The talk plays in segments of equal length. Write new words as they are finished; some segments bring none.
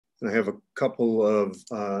And I have a couple of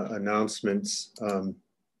announcements.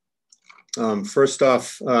 First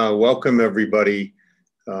off, welcome everybody.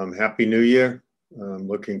 Happy New Year.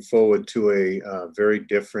 Looking forward to a very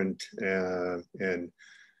different and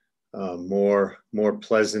more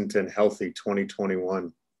pleasant and healthy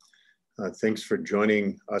 2021. Thanks for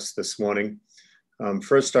joining us this morning.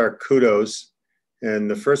 First, our kudos. And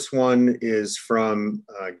the first one is from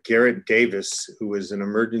Hebert-Davies, who is an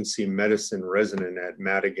emergency medicine resident at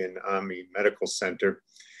Madigan Army Medical Center.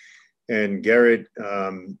 And Garrett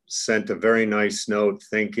sent a very nice note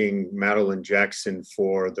thanking Madeline Jackson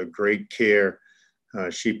for the great care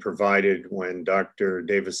she provided when Dr.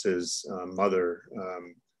 Davis's mother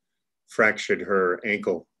fractured her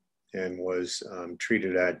ankle and was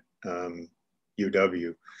treated at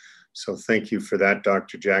UW. So thank you for that,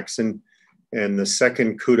 Dr. Jackson. And the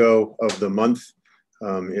second kudo of the month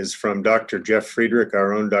is from Dr. Jeff Friedrich,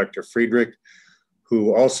 our own Dr. Friedrich,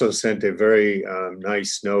 who also sent a very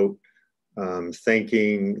nice note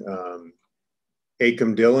thanking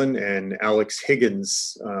Akam Dillon and Alex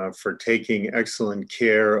Higgins for taking excellent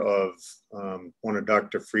care of one of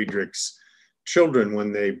Dr. Friedrich's children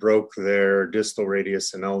when they broke their distal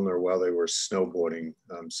radius and ulnar while they were snowboarding.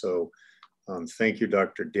 Thank you,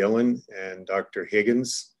 Dr. Dillon and Dr.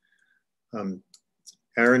 Higgins.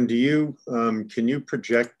 Aaron, can you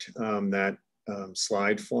project that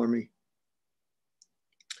slide for me?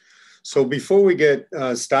 So before we get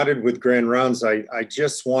started with Grand Rounds, I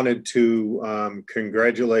just wanted to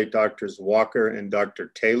congratulate Drs. Walker and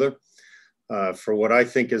Dr. Taylor for what I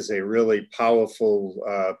think is a really powerful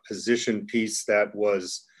position piece that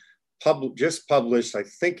was just published. I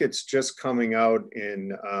think it's just coming out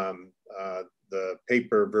in the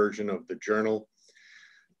paper version of the journal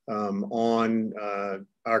on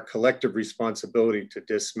our collective responsibility to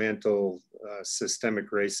dismantle systemic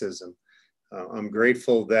racism. I'm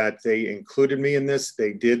grateful that they included me in this.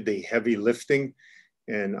 They did the heavy lifting,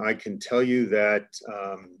 and I can tell you that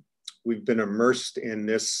we've been immersed in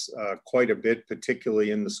this quite a bit,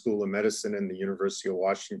 particularly in the School of Medicine and the University of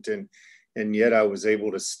Washington, and yet I was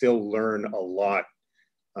able to still learn a lot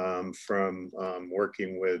from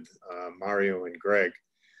working with Mario and Greg.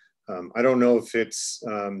 I don't know if it's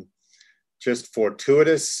just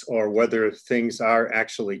fortuitous or whether things are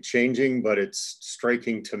actually changing, but it's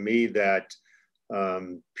striking to me that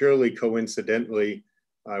purely coincidentally,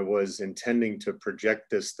 I was intending to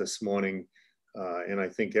project this morning, and I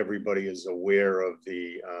think everybody is aware of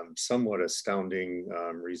the somewhat astounding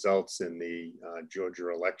results in the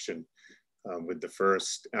Georgia election with the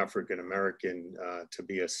first African-American to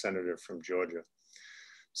be a senator from Georgia.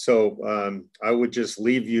 So I would just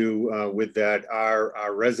leave you with that.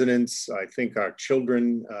 Our residents, I think our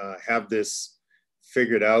children have this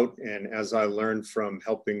figured out. And as I learned from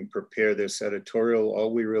helping prepare this editorial,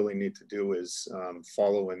 all we really need to do is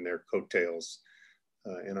follow in their coattails.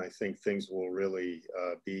 And I think things will really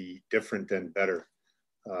be different and better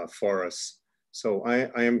for us. So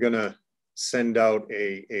I am gonna send out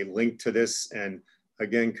a link to this. And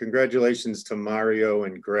again, congratulations to Mario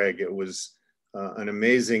and Greg. It was an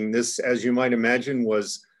amazing, this, as you might imagine,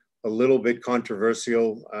 was a little bit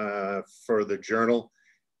controversial for the journal,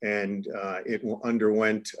 and it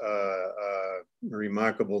underwent a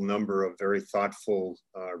remarkable number of very thoughtful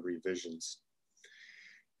revisions.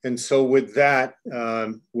 And so with that,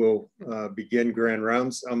 we'll begin Grand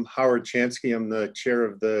Rounds. I'm Howard Chansky. I'm the chair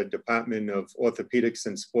of the Department of Orthopaedics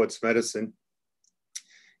and Sports Medicine.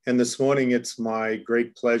 And this morning, it's my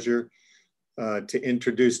great pleasure to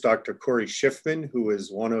introduce Dr. Corey Schiffman, who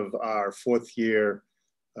is one of our fourth year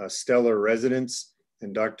stellar residents,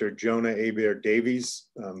 and Dr. Jonah Hebert-Davies,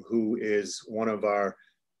 who is one of our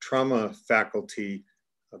trauma faculty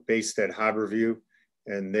based at Harborview.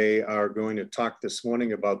 And they are going to talk this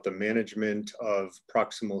morning about the management of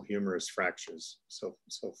proximal humerus fractures. So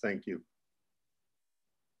thank you.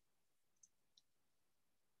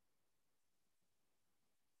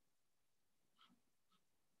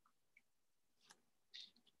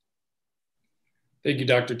 Thank you,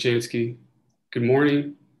 Dr. Chansky. Good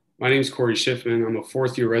morning. My name is Corey Schiffman. I'm a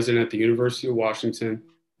fourth year resident at the University of Washington.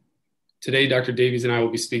 Today, Dr. Davies and I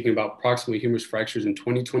will be speaking about proximal humerus fractures in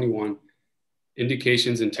 2021,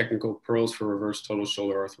 indications and technical pearls for reverse total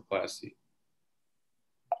shoulder arthroplasty.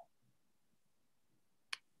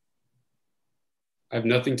 I have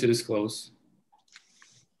nothing to disclose.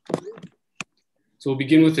 So we'll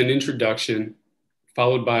begin with an introduction,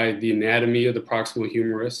 followed by the anatomy of the proximal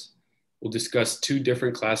humerus. We'll discuss two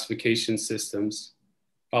different classification systems,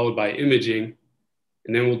 followed by imaging,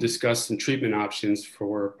 and then we'll discuss some treatment options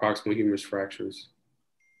for proximal humerus fractures.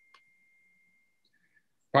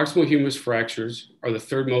 Proximal humerus fractures are the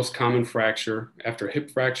third most common fracture after hip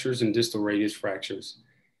fractures and distal radius fractures,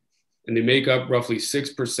 and they make up roughly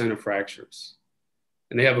 6% of fractures.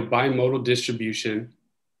 And they have a bimodal distribution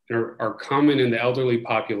and are common in the elderly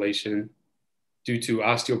population due to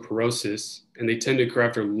osteoporosis, and they tend to occur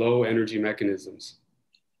after low energy mechanisms.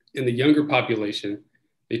 In the younger population,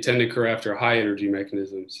 they tend to occur after high energy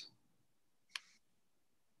mechanisms.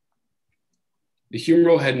 The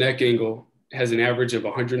humeral head neck angle has an average of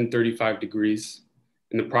 135 degrees,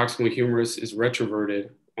 and the proximal humerus is retroverted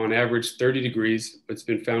on average 30 degrees, but it's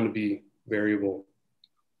been found to be variable.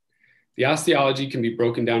 The osteology can be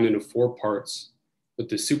broken down into 4 parts, with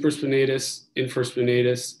the supraspinatus,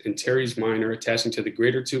 infraspinatus, and teres minor attaching to the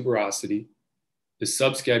greater tuberosity, the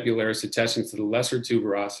subscapularis attaching to the lesser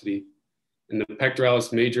tuberosity, and the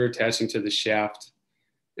pectoralis major attaching to the shaft.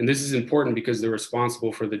 And this is important because they're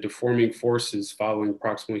responsible for the deforming forces following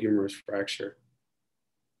proximal humerus fracture.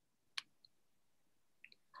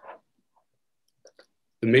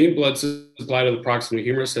 The main blood supply to the proximal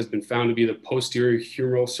humerus has been found to be the posterior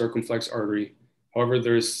humeral circumflex artery. However,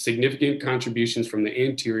 there is significant contributions from the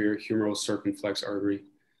anterior humeral circumflex artery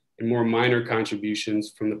and more minor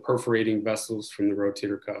contributions from the perforating vessels from the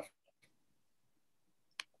rotator cuff.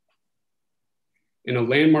 In a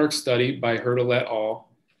landmark study by Hurdle et al.,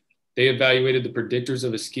 they evaluated the predictors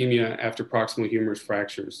of ischemia after proximal humerus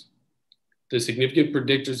fractures. The significant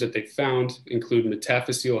predictors that they found include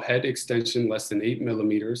metaphyseal head extension less than 8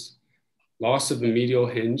 millimeters, loss of the medial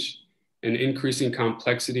hinge, and increasing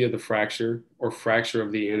complexity of the fracture or fracture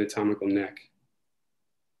of the anatomical neck.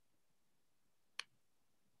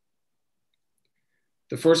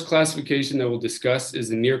 The first classification that we'll discuss is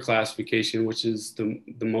the near classification, which is the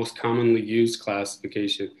most commonly used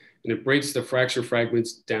classification, and it breaks the fracture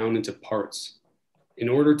fragments down into parts. In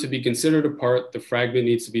order to be considered a part, the fragment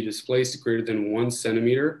needs to be displaced greater than 1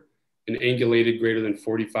 centimeter and angulated greater than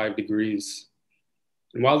 45 degrees.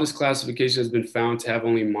 And while this classification has been found to have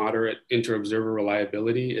only moderate inter-observer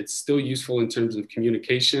reliability, it's still useful in terms of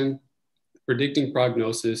communication, predicting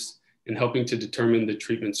prognosis, and helping to determine the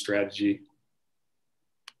treatment strategy.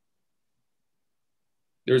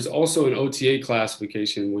 There's also an OTA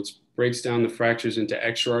classification, which breaks down the fractures into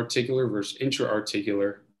extra-articular versus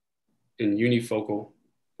intra-articular and unifocal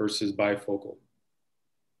versus bifocal.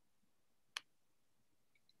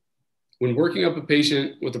 When working up a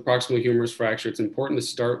patient with a proximal humerus fracture, it's important to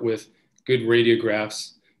start with good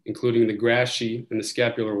radiographs, including the Graschi and the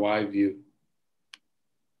scapular Y view.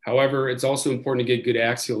 However, it's also important to get good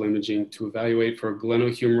axial imaging to evaluate for a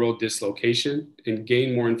glenohumeral dislocation and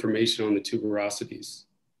gain more information on the tuberosities.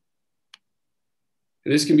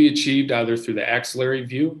 And this can be achieved either through the axillary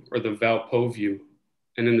view or the Valpeau view.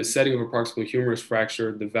 And in the setting of a proximal humerus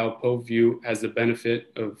fracture, the Valpeau view has the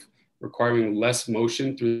benefit of requiring less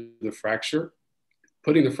motion through the fracture,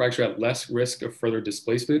 putting the fracture at less risk of further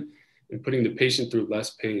displacement, and putting the patient through less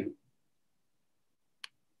pain.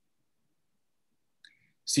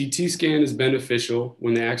 CT scan is beneficial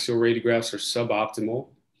when the axial radiographs are suboptimal,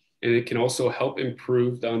 and it can also help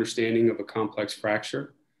improve the understanding of a complex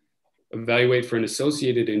fracture, evaluate for an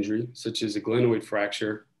associated injury, such as a glenoid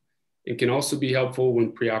fracture, and can also be helpful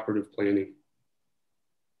when preoperative planning.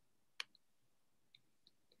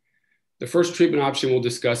 The first treatment option we'll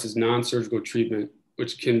discuss is non-surgical treatment,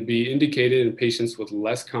 which can be indicated in patients with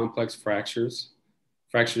less complex fractures,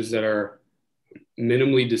 fractures that are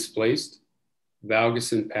minimally displaced,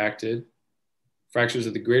 valgus impacted, fractures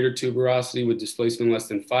of the greater tuberosity with displacement less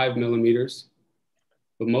than 5 millimeters,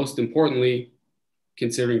 but most importantly,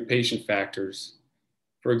 considering patient factors.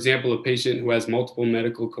 For example, a patient who has multiple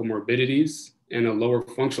medical comorbidities and a lower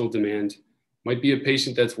functional demand might be a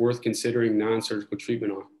patient that's worth considering non-surgical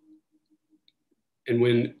treatment on. And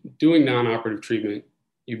when doing non-operative treatment,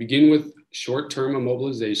 you begin with short-term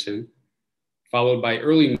immobilization, followed by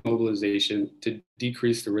early mobilization to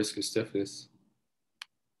decrease the risk of stiffness.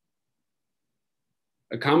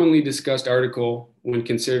 A commonly discussed article when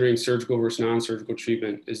considering surgical versus non-surgical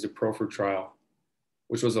treatment is the PROFER trial,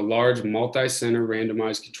 which was a large multi-center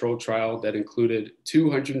randomized controlled trial that included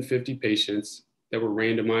 250 patients that were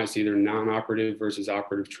randomized to either non-operative versus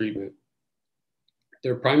operative treatment.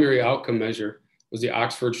 Their primary outcome measure was the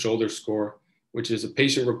Oxford Shoulder Score, which is a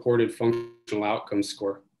patient-reported functional outcome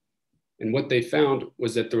score. And what they found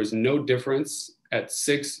was that there was no difference at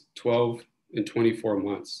 6, 12, and 24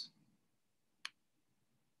 months.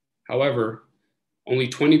 However, only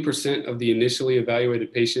 20% of the initially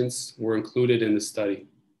evaluated patients were included in the study,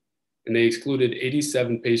 and they excluded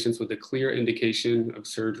 87 patients with a clear indication of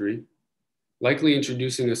surgery, likely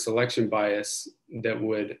introducing a selection bias that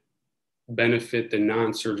would benefit the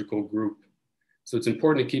non-surgical group. So it's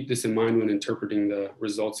important to keep this in mind when interpreting the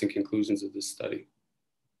results and conclusions of this study.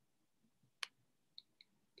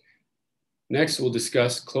 Next, we'll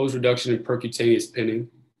discuss closed reduction and percutaneous pinning,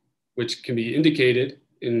 which can be indicated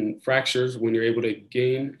in fractures when you're able to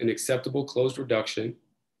gain an acceptable closed reduction,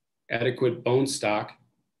 adequate bone stock,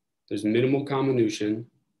 there's minimal comminution,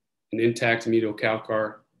 an intact medial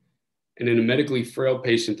calcar, and in a medically frail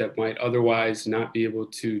patient that might otherwise not be able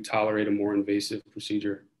to tolerate a more invasive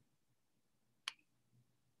procedure.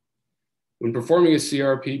 When performing a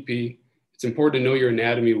CRPP, it's important to know your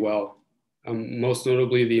anatomy well, most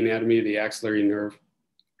notably the anatomy of the axillary nerve,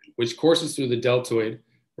 which courses through the deltoid,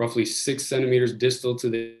 roughly 6 centimeters distal to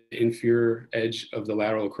the inferior edge of the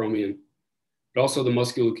lateral acromion, but also the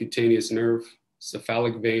musculocutaneous nerve,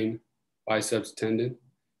 cephalic vein, biceps tendon,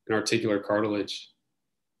 and articular cartilage.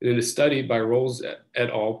 And in a study by Rolls et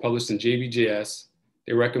al. Published in JBJS,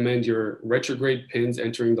 they recommend your retrograde pins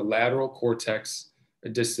entering the lateral cortex a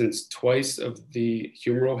distance twice of the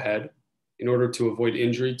humeral head in order to avoid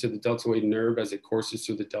injury to the deltoid nerve as it courses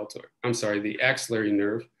through the axillary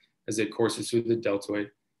nerve as it courses through the deltoid,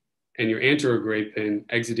 and your anterograde pin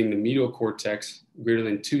exiting the medial cortex greater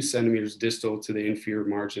than 2 centimeters distal to the inferior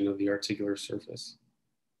margin of the articular surface.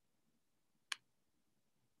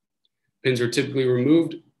 Pins are typically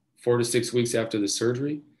removed 4 to 6 weeks after the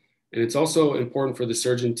surgery. And it's also important for the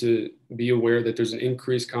surgeon to be aware that there's an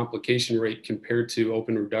increased complication rate compared to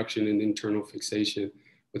open reduction and internal fixation,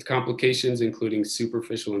 with complications including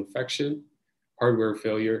superficial infection, hardware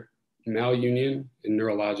failure, malunion, and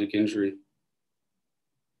neurologic injury.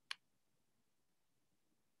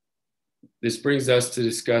 This brings us to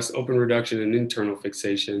discuss open reduction and internal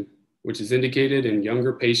fixation, which is indicated in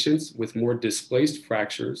younger patients with more displaced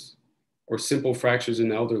fractures or simple fractures in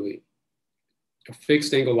the elderly. A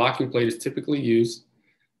fixed angle locking plate is typically used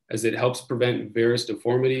as it helps prevent varus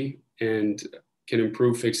deformity and can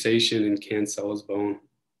improve fixation in cancellous bone.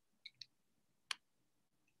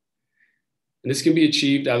 And this can be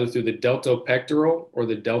achieved either through the deltopectoral or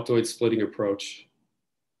the deltoid splitting approach.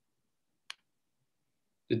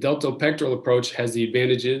 The deltopectoral approach has the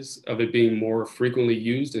advantages of it being more frequently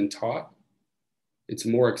used and taught. It's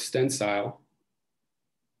more extensile.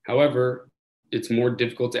 However, it's more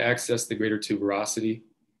difficult to access the greater tuberosity,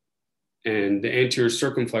 and the anterior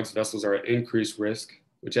circumflex vessels are at increased risk,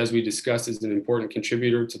 which, as we discussed, is an important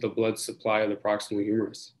contributor to the blood supply of the proximal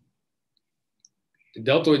humerus. The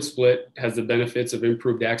deltoid split has the benefits of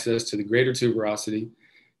improved access to the greater tuberosity,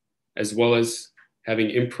 as well as having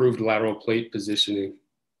improved lateral plate positioning.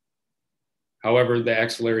 However, the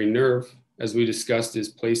axillary nerve, as we discussed, is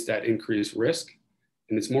placed at increased risk,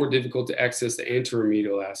 and it's more difficult to access the anterior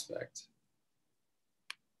medial aspect.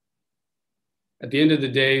 At the end of the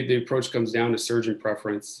day, the approach comes down to surgeon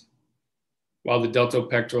preference. While the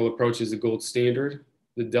deltopectoral approach is the gold standard,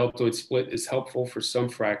 the deltoid split is helpful for some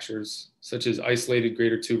fractures, such as isolated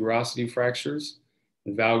greater tuberosity fractures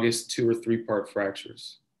and valgus 2 or 3-part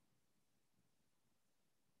fractures.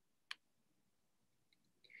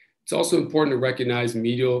 It's also important to recognize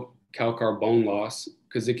medial calcar bone loss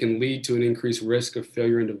because it can lead to an increased risk of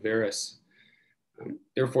failure into varus.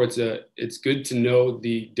 Therefore, it's good to know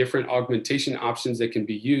the different augmentation options that can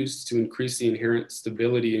be used to increase the inherent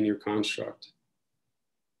stability in your construct.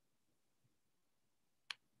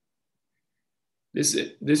 This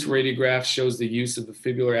radiograph shows the use of the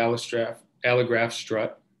fibular allograft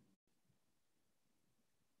strut,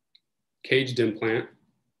 caged implant,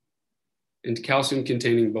 and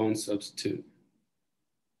calcium-containing bone substitute.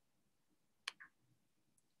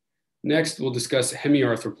 Next, we'll discuss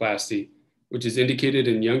hemiarthroplasty, which is indicated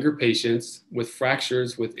in younger patients with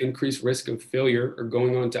fractures with increased risk of failure or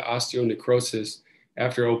going on to osteonecrosis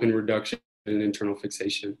after open reduction and internal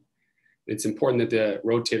fixation. It's important that the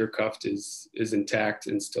rotator cuff is intact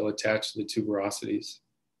and still attached to the tuberosities.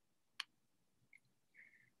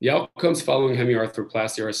 The outcomes following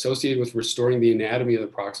hemiarthroplasty are associated with restoring the anatomy of the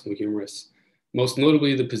proximal humerus, most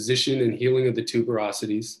notably the position and healing of the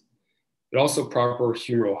tuberosities, but also proper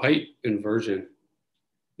humeral height and version.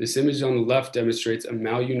 This image on the left demonstrates a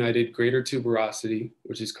malunited greater tuberosity,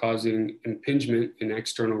 which is causing impingement and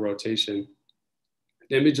external rotation.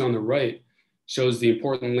 The image on the right shows the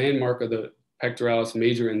important landmark of the pectoralis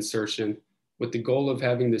major insertion with the goal of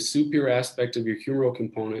having the superior aspect of your humeral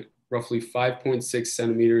component roughly 5.6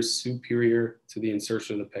 centimeters superior to the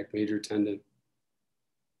insertion of the pec major tendon.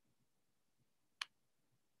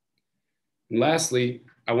 And lastly,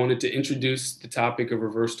 I wanted to introduce the topic of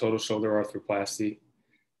reverse total shoulder arthroplasty,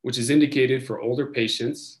 which is indicated for older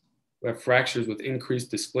patients who have fractures with increased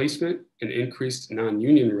displacement and increased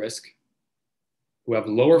non-union risk, who have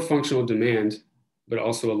lower functional demand, but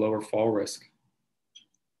also a lower fall risk.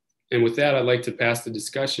 And with that, I'd like to pass the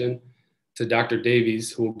discussion to Dr.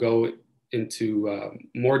 Davies, who will go into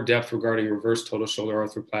more depth regarding reverse total shoulder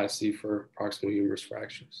arthroplasty for proximal humerus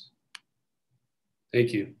fractures.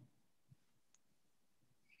 Thank you.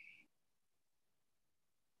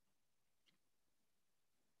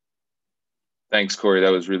 Thanks, Corey.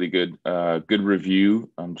 That was really good. Good review.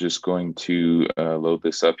 I'm just going to load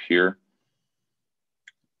this up here.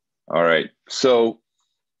 All right. So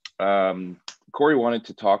Corey wanted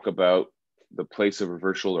to talk about the place of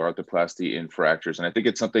reverse shoulder arthroplasty in fractures. And I think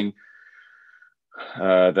it's something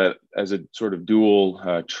that as a sort of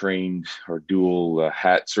dual trained or dual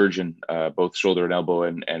hat surgeon, both shoulder and elbow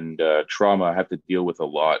and trauma, I have to deal with a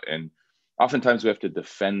lot. And oftentimes we have to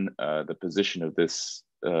defend the position of this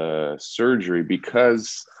surgery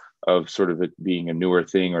because of sort of it being a newer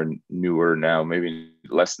thing, or newer now, maybe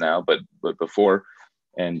less now, but before,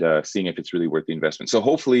 and seeing if it's really worth the investment. So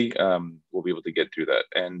hopefully we'll be able to get through that.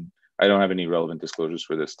 And I don't have any relevant disclosures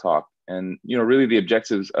for this talk. And, you know, really the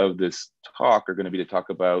objectives of this talk are going to be to talk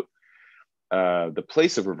about the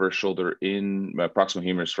place of reverse shoulder in proximal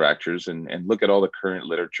humerus fractures and look at all the current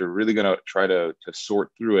literature, really going to try to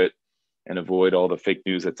sort through it and avoid all the fake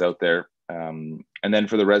news that's out there. And then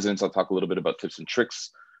for the residents, I'll talk a little bit about tips and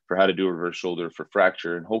tricks for how to do a reverse shoulder for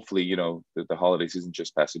fracture. And hopefully, you know, the holiday season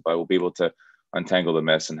just passing by, we'll be able to untangle the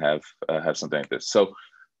mess and have something like this. So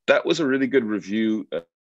that was a really good review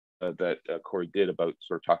that Corey did about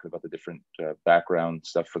sort of talking about the different background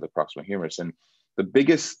stuff for the proximal humerus. And the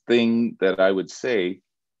biggest thing that I would say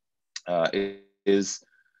is,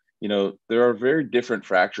 you know, there are very different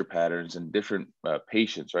fracture patterns in different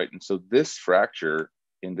patients, right? And so this fracture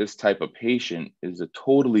in this type of patient is a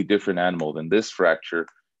totally different animal than this fracture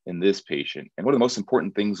in this patient. And one of the most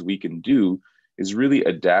important things we can do is really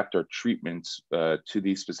adapt our treatments to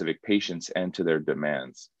these specific patients and to their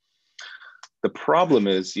demands. The problem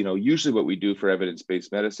is, you know, usually what we do for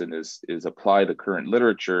evidence-based medicine is apply the current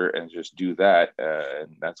literature and just do that.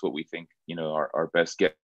 And that's what we think, you know, our best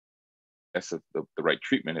guess of the right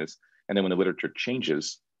treatment is. And then when the literature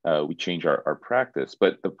changes, we change our practice.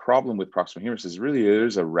 But the problem with proximal humerus is really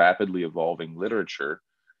there's a rapidly evolving literature.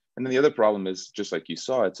 And then the other problem is, just like you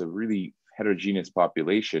saw, it's a really heterogeneous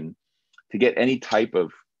population. To get any type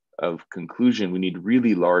of conclusion, we need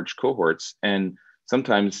really large cohorts. And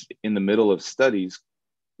sometimes in the middle of studies,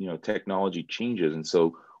 you know, technology changes. And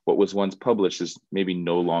so what was once published is maybe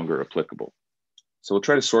no longer applicable. So we'll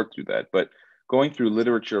try to sort through that. But going through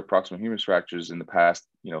literature of proximal humerus fractures in the past,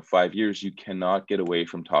 you know, 5 years, you cannot get away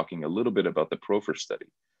from talking a little bit about the PROFER study.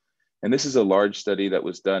 And this is a large study that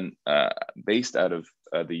was done based out of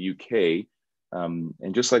the UK.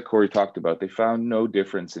 And just like Corey talked about, they found no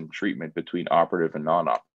difference in treatment between operative and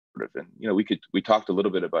non-operative. And, you know, we talked a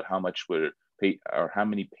little bit about how much how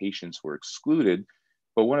many patients were excluded.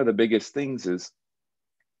 But one of the biggest things is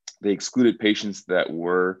they excluded patients that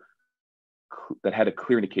had a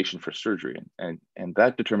clear indication for surgery. And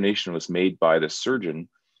that determination was made by the surgeon.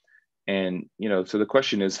 And, you know, so the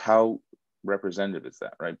question is, how representative is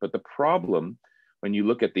that, right? But the problem, when you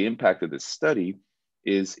look at the impact of this study,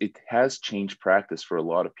 is it has changed practice for a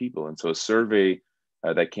lot of people. And so a survey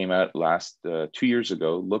that came out 2 years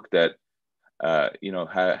ago looked at, you know,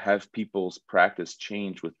 have people's practice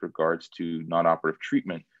changed with regards to non-operative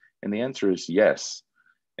treatment? And the answer is yes.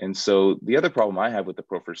 And so the other problem I have with the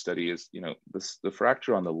PROFER study is, you know, the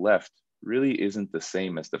fracture on the left really isn't the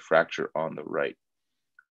same as the fracture on the right.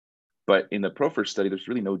 But in the PROFER study, there's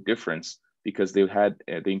really no difference because they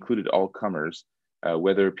included all comers,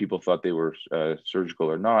 whether people thought they were surgical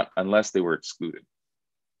or not, unless they were excluded.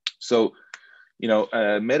 So, you know,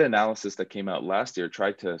 a meta-analysis that came out last year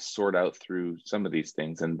tried to sort out through some of these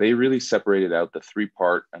things, and they really separated out the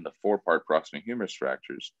 3-part and the 4-part proximal humerus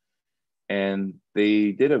fractures. And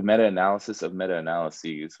they did a meta-analysis of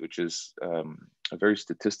meta-analyses, which is a very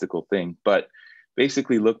statistical thing, but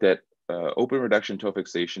basically looked at open reduction toe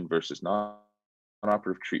fixation versus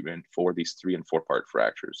non-operative treatment for these 3- and 4-part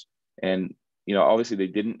fractures. And, you know, obviously they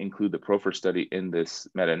didn't include the PROFER study in this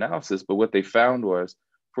meta-analysis, but what they found was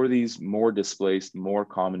for these more displaced, more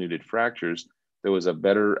comminuted fractures, there was a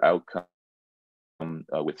better outcome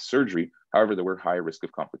with surgery. However, there were higher risk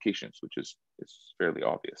of complications, which is fairly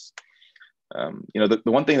obvious. You know,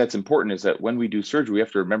 the one thing that's important is that when we do surgery, we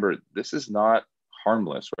have to remember this is not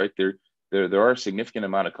harmless, right? There are a significant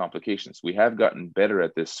amount of complications. We have gotten better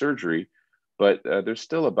at this surgery, but there's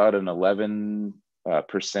still about an 11%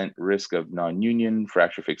 risk of non-union,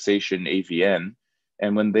 fracture fixation, AVN.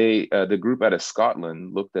 And when the group out of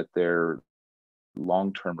Scotland looked at their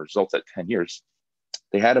long-term results at 10 years,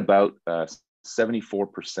 they had about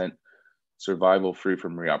 74% survival free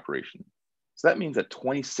from reoperation. So that means that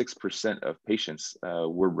 26% of patients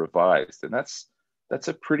were revised, and that's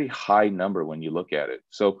a pretty high number when you look at it.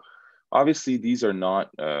 So obviously these are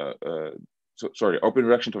not, open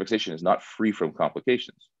reduction to fixation is not free from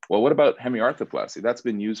complications. Well, what about hemiarthroplasty? That's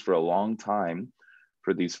been used for a long time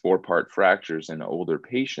for these 4-part fractures in older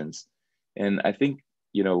patients. And I think,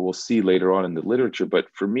 we'll see later on in the literature, but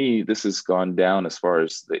for me, this has gone down as far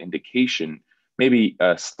as the indication. Maybe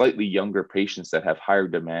slightly younger patients that have higher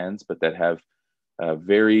demands, but that have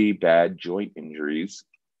very bad joint injuries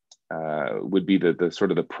would be the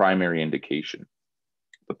sort of the primary indication.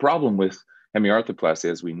 The problem with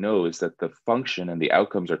hemiarthroplasty, as we know, is that the function and the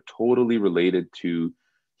outcomes are totally related to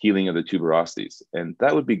healing of the tuberosities. And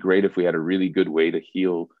that would be great if we had a really good way to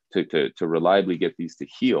heal, to reliably get these to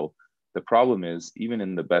heal. The problem is, even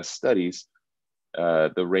in the best studies,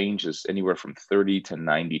 the range is anywhere from 30 to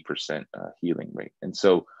 90% healing rate. And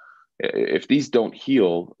so if these don't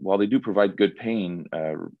heal, while they do provide good pain,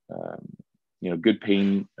 good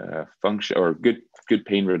pain function or good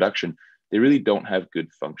pain reduction, they really don't have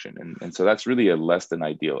good function. And so that's really a less than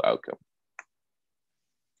ideal outcome.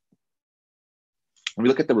 When we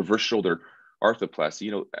look at the reverse shoulder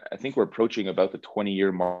arthroplasty, I think we're approaching about the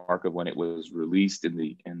 20-year mark of when it was released in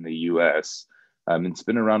the US. It's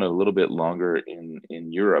been around a little bit longer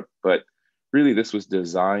in Europe, but really this was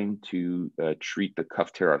designed to treat the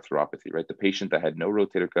cuff tear arthropathy, right? The patient that had no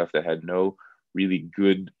rotator cuff, that had no really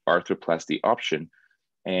good arthroplasty option.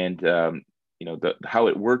 And how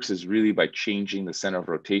it works is really by changing the center of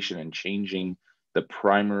rotation and changing the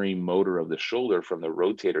primary motor of the shoulder from the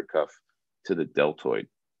rotator cuff to the deltoid.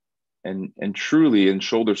 And truly in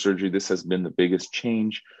shoulder surgery, this has been the biggest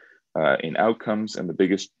change in outcomes and the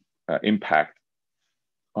biggest impact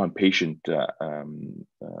on patient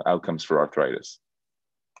outcomes for arthritis.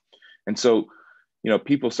 And so,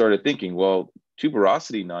 people started thinking, well,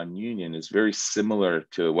 tuberosity non-union is very similar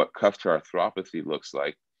to what cuff tear arthropathy looks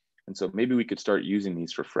like. And so maybe we could start using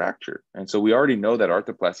these for fracture. And so we already know that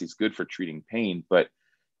arthroplasty is good for treating pain, but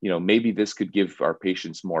maybe this could give our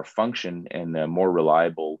patients more function and more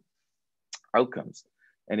reliable outcomes.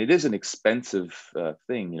 And it is an expensive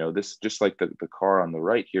thing. This, just like the car on the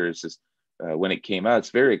right here, is just when it came out, it's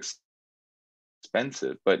very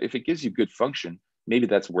expensive. But if it gives you good function, maybe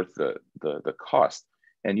that's worth the cost.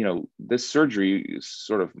 And this surgery is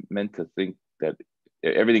sort of meant to think that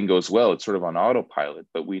everything goes well. It's sort of on autopilot,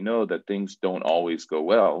 but we know that things don't always go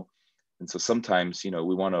well. And so sometimes, we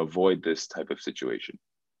want to avoid this type of situation.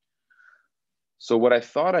 So what I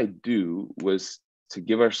thought I'd do was to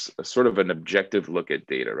give us a sort of an objective look at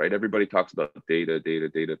data, right? Everybody talks about data,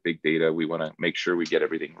 big data. We want to make sure we get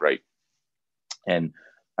everything right. And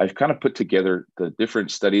I've kind of put together the different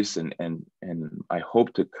studies and I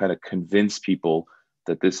hope to kind of convince people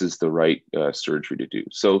that this is the right surgery to do.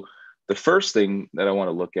 So the first thing that I want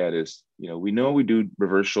to look at is, we know we do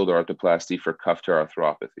reverse shoulder arthroplasty for cuff tear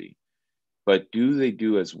arthropathy, but do they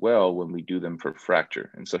do as well when we do them for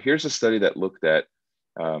fracture? And so here's a study that looked at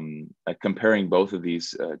comparing both of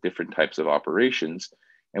these different types of operations.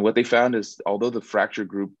 And what they found is, although the fracture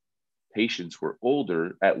group patients were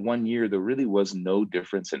older, at 1 year, there really was no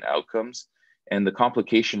difference in outcomes. And the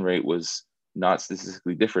complication rate was not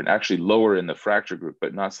statistically different, actually lower in the fracture group,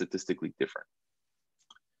 but not statistically different.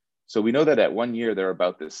 So we know that at 1 year, they're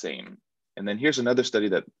about the same. And then here's another study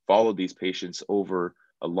that followed these patients over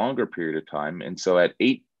a longer period of time. And so at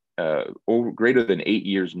greater than 8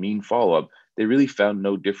 years mean follow-up, they really found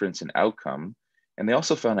no difference in outcome. And they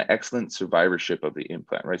also found an excellent survivorship of the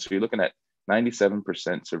implant, right? So you're looking at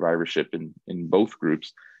 97% survivorship in both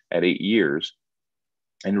groups at 8 years,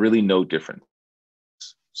 and really no difference.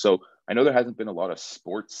 So I know there hasn't been a lot of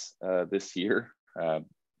sports this year.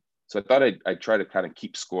 So I thought I'd try to kind of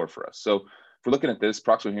keep score for us. So if we're looking at this,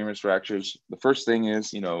 proximal humerus fractures, the first thing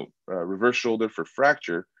is, reverse shoulder for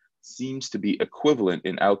fracture seems to be equivalent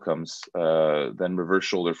in outcomes than reverse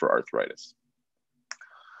shoulder for arthritis.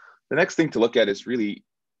 The next thing to look at is really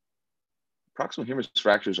proximal humerus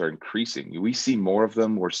fractures are increasing. We see more of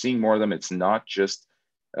them. We're seeing more of them. It's not just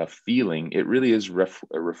a feeling. It really is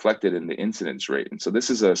reflected in the incidence rate. And so this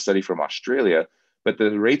is a study from Australia, but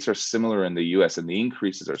the rates are similar in the US and the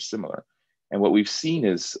increases are similar. And what we've seen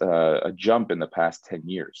is a jump in the past 10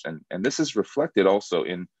 years. And this is reflected also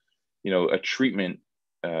in, a treatment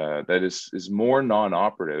that is more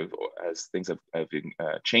non-operative as things have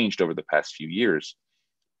changed over the past few years.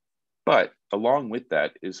 But along with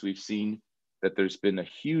that is we've seen that there's been a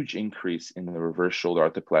huge increase in the reverse shoulder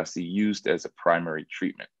arthroplasty used as a primary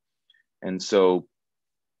treatment. And so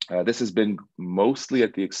this has been mostly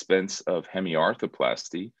at the expense of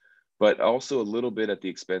hemiarthroplasty, but also a little bit at the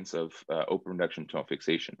expense of open reduction tunnel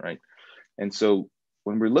fixation, right? And so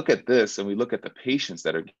when we look at this and we look at the patients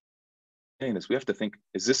that are getting this, we have to think,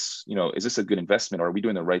 is this a good investment, or are we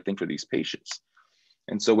doing the right thing for these patients?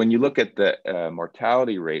 And so when you look at the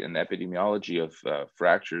mortality rate and the epidemiology of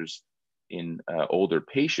fractures in older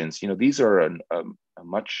patients, these are an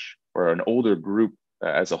older group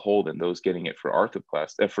as a whole than those getting it for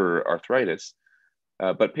arthritis.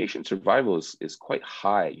 But patient survival is quite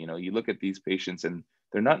high. You look at these patients and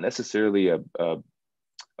they're not necessarily a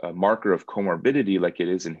marker of comorbidity like it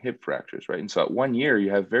is in hip fractures, right? And so at 1 year, you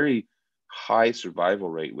have very high survival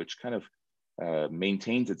rate, which kind of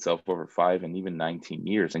maintains itself over 5 and even 19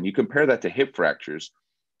 years. And you compare that to hip fractures,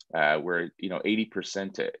 where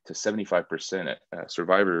 80% to 75%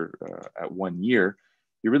 survivor at 1 year,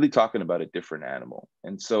 you're really talking about a different animal.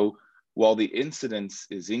 And so while the incidence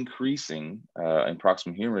is increasing in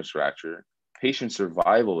proximal humerus fracture, patient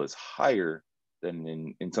survival is higher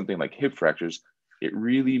than in something like hip fractures. It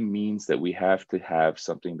really means that we have to have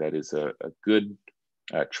something that is a good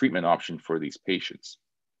treatment option for these patients,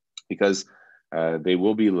 because they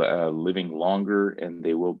will be living longer, and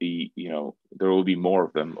they will be, there will be more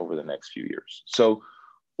of them over the next few years. So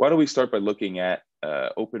why don't we start by looking at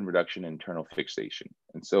open reduction internal fixation?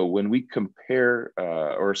 And so when we compare,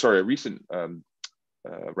 a recent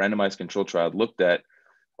randomized control trial looked at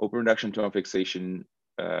open reduction internal fixation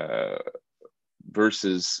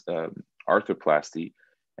versus arthroplasty.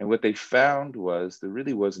 And what they found was there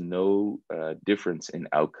really was no difference in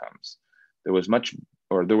outcomes. There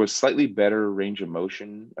was slightly better range of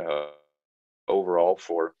motion overall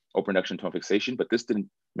for open reduction internal fixation, but this didn't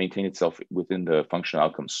maintain itself within the functional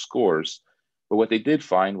outcome scores. But what they did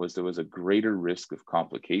find was there was a greater risk of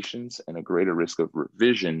complications and a greater risk of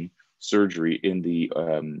revision surgery in the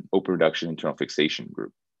open reduction internal fixation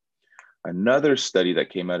group. Another study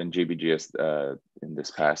that came out in JBJS in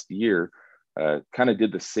this past year kind of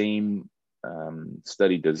did the same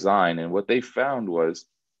study design. And what they found was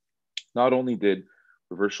not only did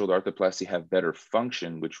reverse shoulder arthroplasty have better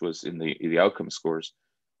function, which was in the outcome scores,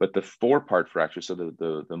 but the 4-part fractures, so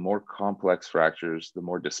the more complex fractures, the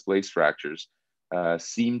more displaced fractures,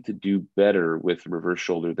 seem to do better with reverse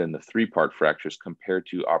shoulder than the 3-part fractures compared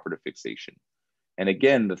to operative fixation. And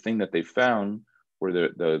again, the thing that they found were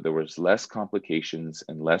there was less complications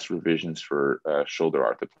and less revisions for shoulder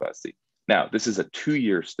arthroplasty. Now, this is a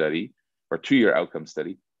 2-year study or 2-year outcome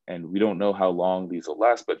study, and we don't know how long these will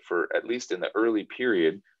last, but for at least in the early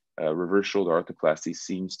period, reverse shoulder arthroplasty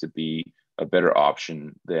seems to be a better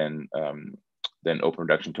option than open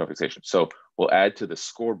reduction internal fixation. So we'll add to the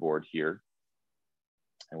scoreboard here,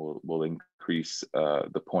 and we'll increase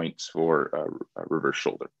the points for reverse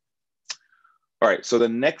shoulder. All right, so the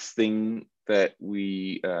next thing that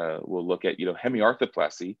we will look at,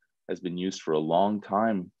 hemiarthroplasty has been used for a long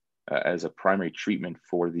time as a primary treatment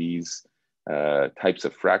for these types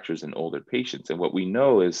of fractures in older patients. And what we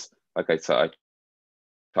know is, like I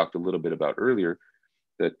talked a little bit about earlier,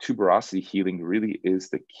 the tuberosity healing really is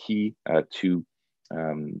the key to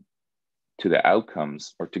the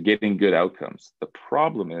outcomes, or to getting good outcomes. The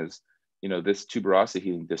problem is, this tuberosity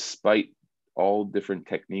healing, despite all different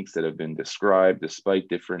techniques that have been described, despite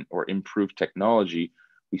different or improved technology,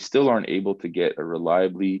 we still aren't able to get a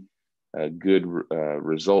reliably good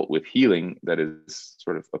result with healing that is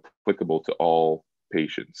sort of applicable to all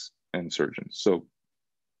patients and surgeons. So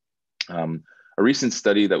a recent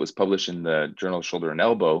study that was published in the Journal Shoulder and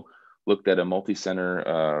Elbow looked at a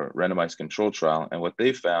multi-center randomized control trial, and what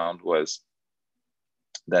they found was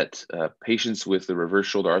that patients with the reverse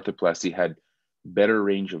shoulder arthroplasty had better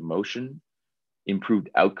range of motion, improved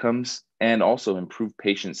outcomes, and also improved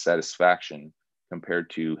patient satisfaction compared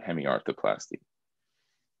to hemiarthroplasty.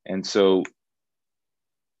 And so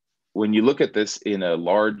when you look at this in a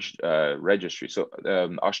large registry, so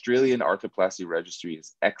Australian Arthroplasty Registry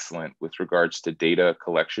is excellent with regards to data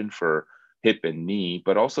collection for hip and knee,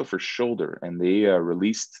 but also for shoulder. And they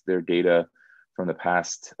released their data from the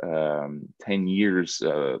past 10 years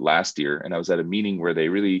last year. And I was at a meeting where they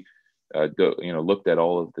really looked at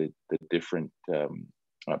all of the different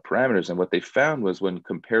parameters. And what they found was, when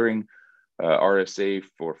comparing RSA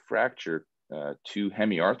for fracture to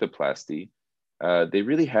hemiarthroplasty, they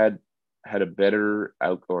really had a better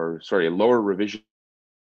a lower revision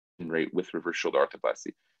rate with reverse shoulder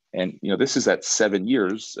arthroplasty. And this is at 7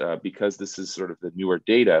 years because this is sort of the newer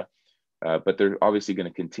data, but they're obviously going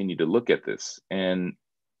to continue to look at this. And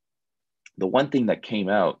the one thing that came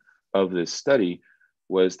out of this study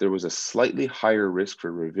was there was a slightly higher risk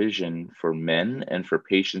for revision for men and for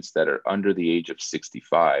patients that are under the age of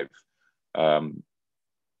 65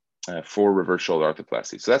 for reverse shoulder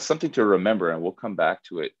arthroplasty. So that's something to remember, and we'll come back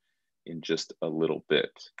to it in just a little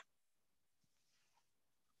bit.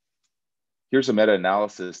 here's a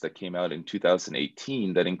meta-analysis that came out in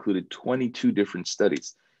 2018 that included 22 different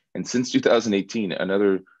studies. And since 2018,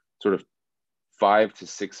 another sort of 5 to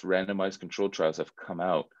 6 randomized controlled trials have come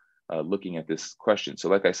out looking at this question. So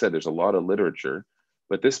like I said, there's a lot of literature,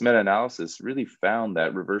 but this meta-analysis really found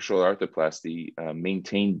that reverse shoulder arthroplasty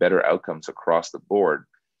maintained better outcomes across the board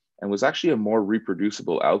and was actually a more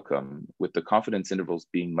reproducible outcome, with the confidence intervals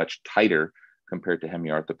being much tighter compared to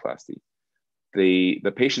hemiarthroplasty.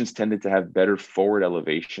 The patients tended to have better forward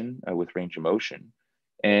elevation with range of motion.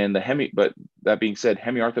 And but that being said,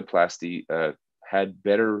 hemiarthroplasty had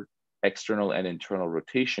better external and internal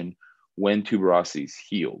rotation when tuberosities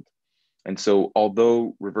healed. And so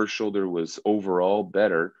although reverse shoulder was overall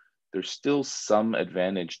better, there's still some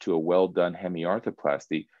advantage to a well-done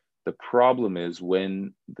hemiarthroplasty. The problem is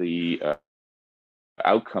when the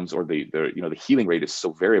outcomes or the healing rate is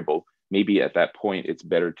so variable, maybe at that point it's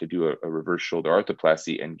better to do a reverse shoulder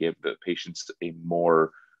arthroplasty and give the patients a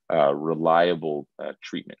more reliable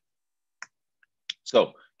treatment.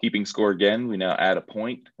 So keeping score again, we now add a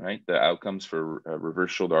point, right? The outcomes for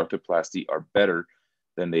reverse shoulder arthroplasty are better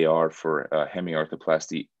than they are for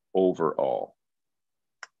hemiarthroplasty overall.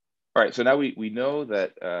 All right, so now we know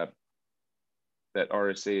that that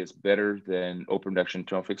RSA is better than open reduction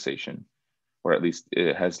internal fixation, or at least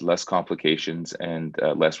it has less complications and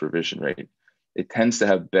less revision rate. It tends to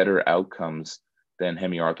have better outcomes than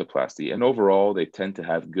hemiarthroplasty, and overall they tend to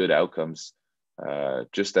have good outcomes,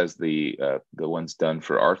 just as the ones done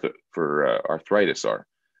for arthritis are.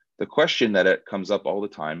 The question that comes up all the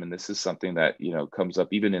time, and this is something that comes up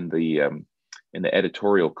even in the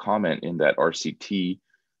editorial comment in that RCT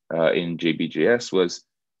in JBJS was,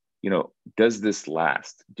 does this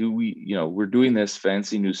last? Do we, we're doing this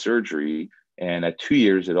fancy new surgery, and at 2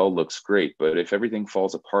 years it all looks great, but if everything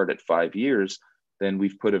falls apart at 5 years, then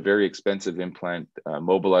we've put a very expensive implant,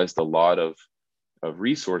 mobilized a lot of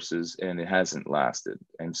resources, and it hasn't lasted.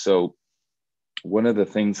 And so one of the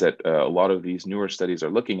things that a lot of these newer studies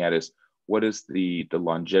are looking at is, what is the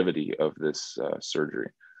longevity of this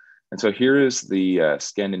surgery? And so here is the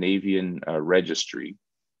Scandinavian registry.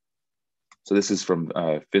 So this is from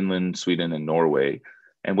Finland, Sweden, and Norway.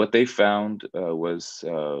 And what they found was,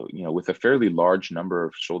 with a fairly large number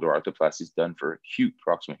of shoulder arthroplasties done for acute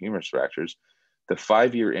proximal humerus fractures, the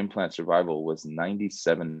 5-year implant survival was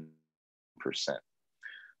 97%.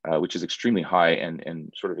 Which is extremely high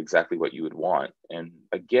and sort of exactly what you would want. And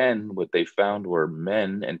again, what they found were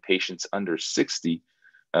men and patients under 60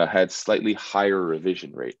 had slightly higher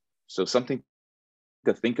revision rate. So something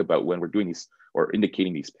to think about when we're doing these or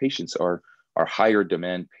indicating these patients are higher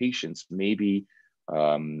demand patients, maybe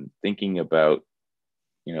thinking about,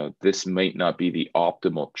 this might not be the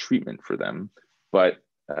optimal treatment for them, but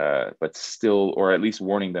still, or at least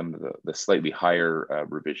warning them the slightly higher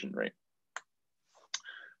revision rate.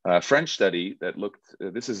 French study that looked,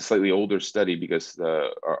 this is a slightly older study because the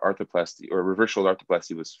arthroplasty or reverse shoulder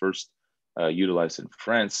arthroplasty was first utilized in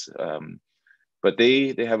France, but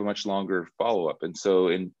they have a much longer follow-up. And so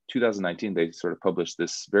in 2019, they sort of published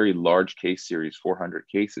this very large case series, 400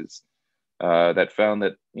 cases, that found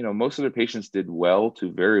that, most of their patients did well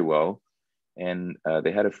to very well, and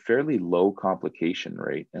they had a fairly low complication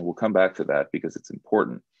rate. And we'll come back to that because it's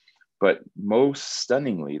important. But most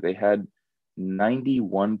stunningly, they had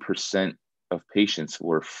 91% of patients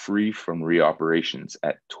were free from reoperations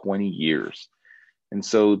at 20 years. And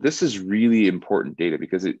so this is really important data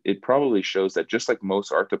because it probably shows that just like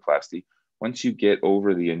most arthroplasty, once you get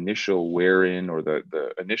over the initial wear-in or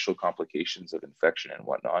the initial complications of infection and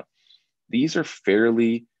whatnot, these are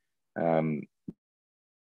fairly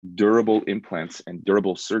durable implants and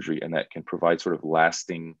durable surgery, and that can provide sort of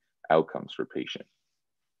lasting outcomes for patients.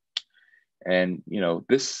 And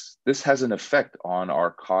this has an effect on our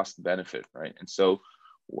cost benefit, right? And so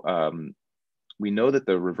we know that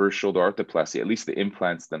the reverse shoulder arthroplasty, at least the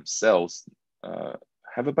implants themselves,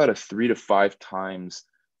 have about a 3 to 5 times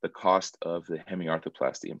the cost of the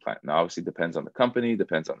hemiarthroplasty implant. Now, obviously, depends on the company,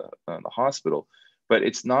 depends on the hospital, but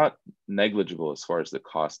it's not negligible as far as the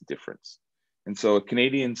cost difference. And so a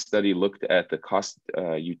Canadian study looked at the cost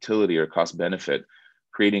utility or cost benefit,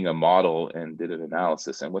 creating a model, and did an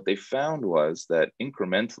analysis. And what they found was that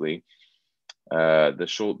incrementally,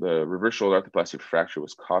 the reverse shoulder arthroplasty fracture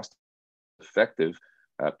was cost effective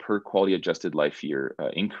per quality adjusted life year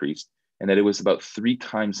increased, and that it was about 3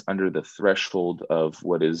 times under the threshold of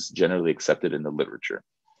what is generally accepted in the literature.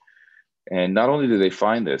 And not only did they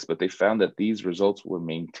find this, but they found that these results were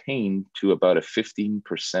maintained to about a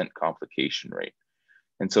 15% complication rate.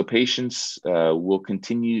 And so patients will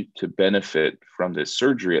continue to benefit from this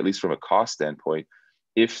surgery, at least from a cost standpoint,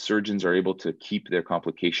 if surgeons are able to keep their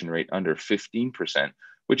complication rate under 15%,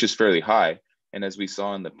 which is fairly high, and as we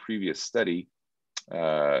saw in the previous study,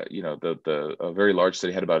 a very large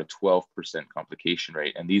study had about a 12% complication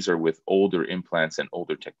rate, and these are with older implants and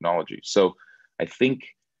older technology. So I think,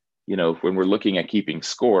 when we're looking at keeping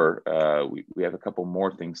score, we have a couple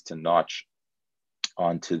more things to notch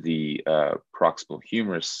onto the proximal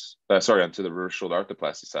humerus, onto the reverse shoulder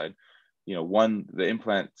arthroplasty side. One, the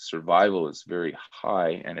implant survival is very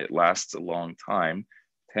high and it lasts a long time,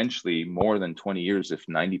 potentially more than 20 years if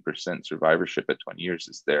 90% survivorship at 20 years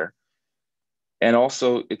is there. And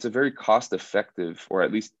also, it's a very cost-effective, or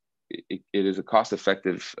at least it is a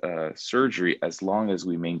cost-effective surgery as long as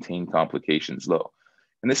we maintain complications low.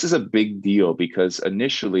 And this is a big deal because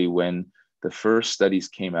initially when the first studies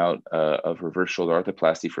came out of reverse shoulder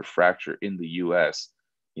arthroplasty for fracture in the US,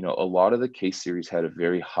 a lot of the case series had a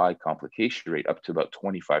very high complication rate, up to about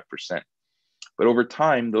 25%. But over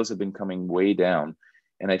time, those have been coming way down.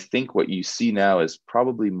 And I think what you see now is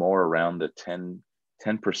probably more around the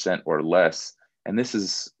 10% or less. And this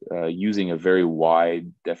is using a very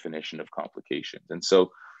wide definition of complications. And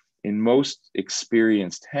so in most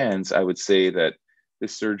experienced hands, I would say that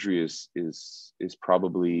this surgery is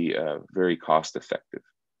probably very cost effective.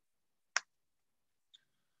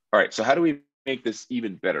 All right, so how do we make this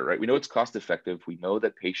even better, right? We know it's cost effective. We know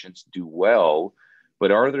that patients do well,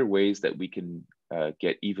 but are there ways that we can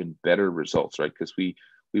get even better results, right? Because we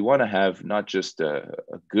want to have not just a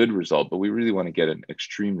good result, but we really want to get an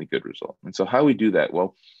extremely good result. And so how we do that?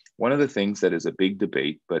 Well, one of the things that is a big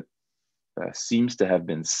debate, but seems to have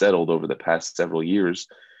been settled over the past several years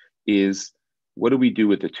is, what do we do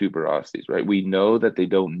with the tuberosities, right? We know that they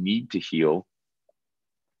don't need to heal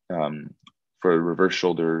for reverse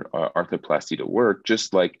shoulder arthroplasty to work,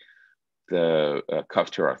 just like the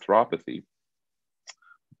cuff tear arthropathy.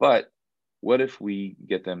 But what if we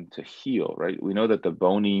get them to heal, right? We know that the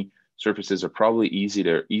bony surfaces are probably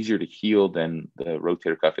easier to heal than the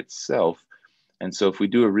rotator cuff itself. And so if we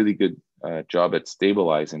do a really good job at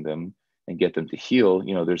stabilizing them and get them to heal,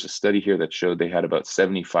 there's a study here that showed they had about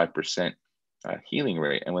 75% healing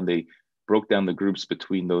rate. And when they broke down the groups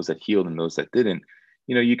between those that healed and those that didn't,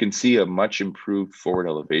 you can see a much improved forward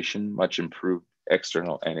elevation, much improved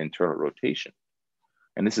external and internal rotation.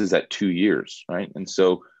 And this is at 2 years, right? And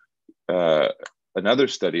so another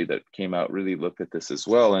study that came out really looked at this as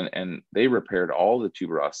well, and they repaired all the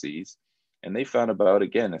tuberosities, and they found about,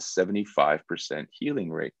 again, a 75%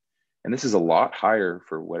 healing rate. And this is a lot higher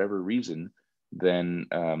for whatever reason than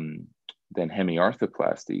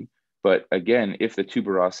hemiarthroplasty. But again, if the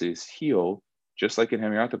tuberosities heal, just like in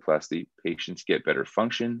hemiarthroplasty, patients get better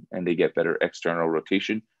function and they get better external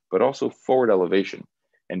rotation, but also forward elevation.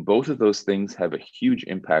 And both of those things have a huge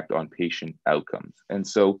impact on patient outcomes. And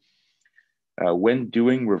so when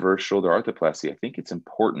doing reverse shoulder arthroplasty, I think it's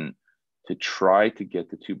important to try to get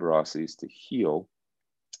the tuberosities to heal,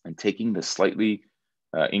 and taking the slightly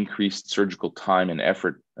increased surgical time and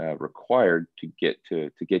effort required to get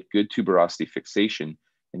good tuberosity fixation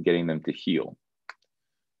and getting them to heal.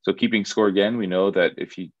 So keeping score, again, we know that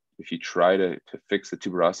if you try to fix the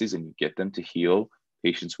tuberosities and you get them to heal,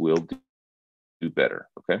 patients will do better,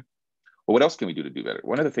 okay? Well, what else can we do to do better?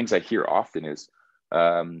 One of the things I hear often is,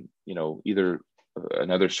 either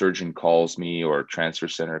another surgeon calls me or transfer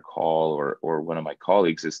center call or one of my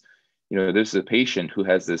colleagues is, there's a patient who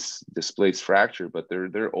has this displaced fracture, but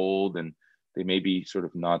they're old and they may be sort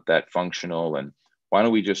of not that functional. And why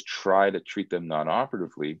don't we just try to treat them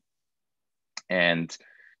non-operatively? And,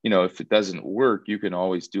 if it doesn't work, you can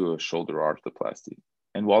always do a shoulder arthroplasty.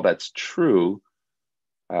 And while that's true,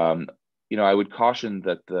 I would caution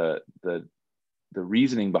that the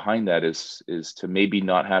reasoning behind that is to maybe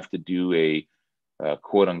not have to do a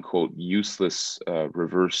quote unquote useless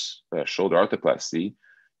reverse shoulder arthroplasty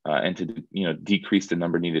and to decrease the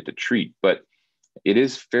number needed to treat. But it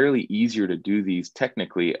is fairly easier to do these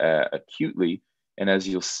technically acutely. And as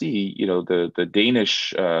you'll see, the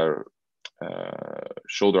Danish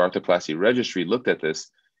shoulder arthroplasty registry looked at this,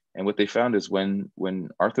 and what they found is when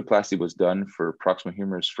arthroplasty was done for proximal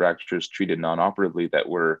humerus fractures treated non-operatively that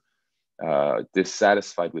were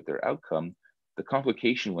dissatisfied with their outcome, the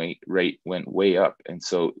complication rate went way up. And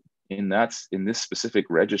so in this specific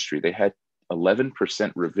registry, they had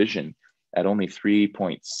 11% revision at only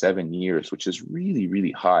 3.7 years, which is really,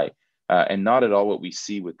 really high, and not at all what we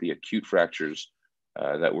see with the acute fractures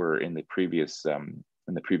that were in the previous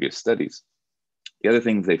studies. The other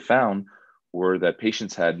things they found were that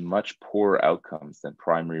patients had much poorer outcomes than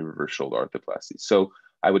primary reverse shoulder arthroplasty. So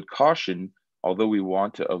I would caution, although we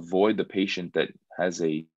want to avoid the patient that has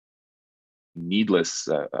a needless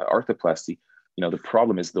arthroplasty, the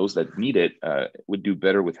problem is those that need it would do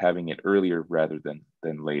better with having it earlier rather than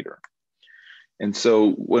later. And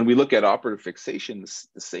so when we look at operative fixation,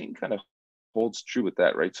 the same kind of holds true with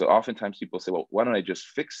that, right? So oftentimes people say, well, why don't I just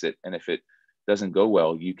fix it? And if it doesn't go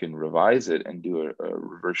well, you can revise it and do a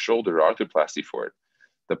reverse shoulder arthroplasty for it.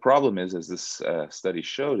 The problem is, as this study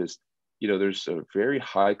showed, is there's a very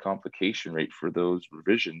high complication rate for those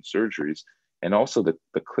revision surgeries, and also the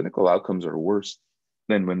clinical outcomes are worse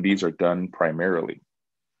than when these are done primarily.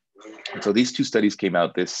 And so these two studies came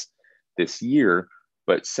out this year,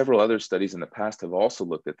 but several other studies in the past have also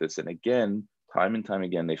looked at this. And again, time and time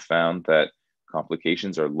again, they found that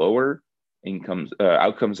complications are lower,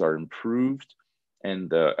 outcomes are improved, and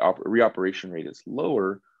the reoperation rate is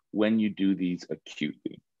lower when you do these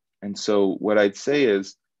acutely. And so what I'd say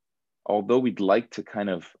is, although we'd like to kind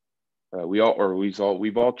of, we've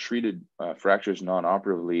all treated fractures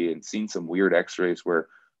non-operatively and seen some weird x-rays where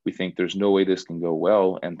we think there's no way this can go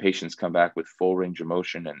well, and patients come back with full range of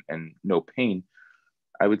motion and no pain.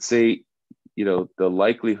 I would say, the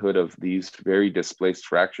likelihood of these very displaced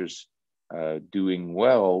fractures doing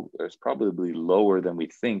well is probably lower than we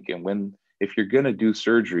think. And if you're going to do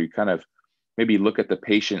surgery, kind of maybe look at the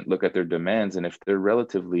patient, look at their demands, and if they're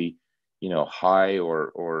relatively, high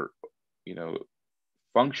or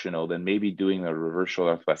functional, then maybe doing a reverse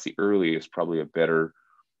shoulder arthroplasty early is probably a better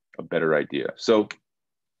idea. So,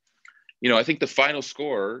 I think the final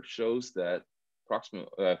score shows that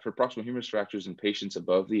for proximal humerus fractures in patients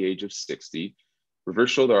above the age of 60,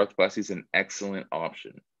 reverse shoulder arthroplasty is an excellent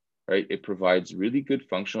option, right? It provides really good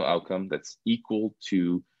functional outcome that's equal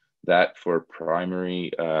to that for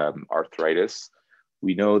primary arthritis.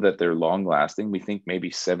 We know that they're long lasting. We think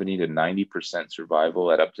maybe 70 to 90%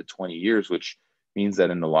 survival at up to 20 years, which means that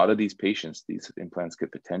in a lot of these patients, these implants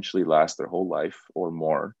could potentially last their whole life or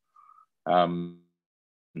more.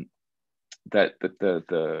 That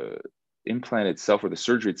the implant itself or the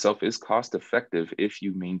surgery itself is cost effective if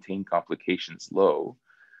you maintain complications low.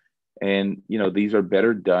 And, these are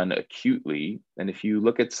better done acutely. And if you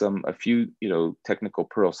look at a few, technical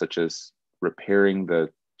pearls, such as repairing the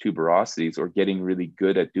tuberosities or getting really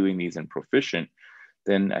good at doing these and proficient,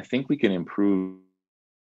 then I think we can improve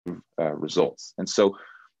results. And so,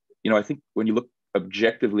 I think when you look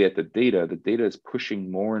objectively at the data is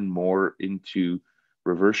pushing more and more into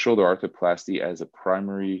reverse shoulder arthroplasty as a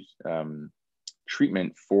primary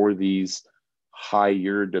treatment for these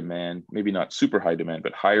higher demand, maybe not super high demand,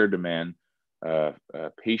 but higher demand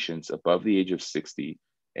patients above the age of 60.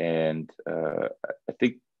 And I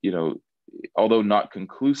think, although not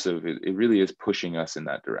conclusive, it really is pushing us in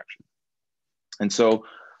that direction. And so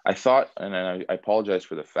I thought, and I apologize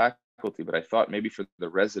for the faculty, but I thought maybe for the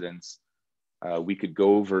residents, we could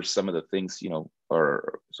go over some of the things,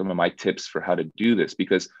 or some of my tips for how to do this,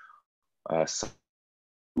 because some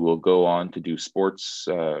will go on to do sports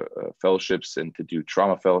fellowships and to do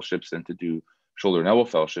trauma fellowships and to do shoulder and elbow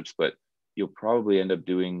fellowships, but you'll probably end up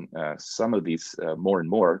doing some of these more and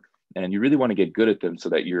more. And you really want to get good at them so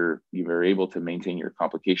that you're able to maintain your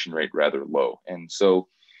complication rate rather low. And so,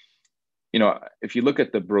 if you look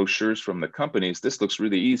at the brochures from the companies, this looks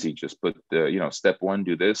really easy. Just put step 1,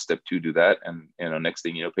 do this, step 2, do that. And, next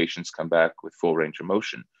thing, patients come back with full range of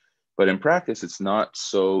motion. But in practice, it's not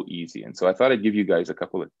so easy. And so I thought I'd give you guys a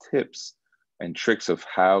couple of tips and tricks of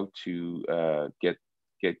how to get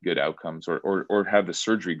good outcomes or have the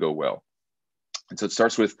surgery go well. And so it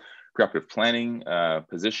starts with preoperative planning,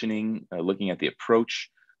 positioning, looking at the approach,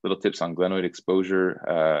 little tips on glenoid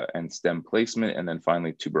exposure and stem placement, and then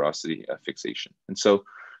finally tuberosity fixation. And so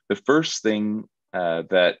the first thing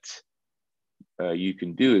that you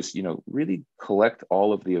can do is, really collect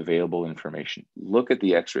all of the available information. Look at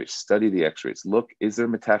the x-rays, study the x-rays. Look, is there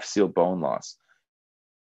metaphyseal bone loss?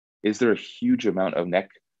 Is there a huge amount of neck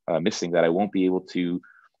missing that I won't be able to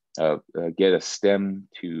get a stem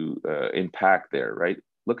to impact there, right?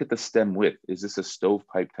 Look at the stem width. Is this a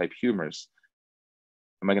stovepipe type humerus?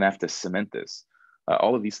 Am I going to have to cement this?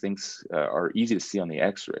 All of these things are easy to see on the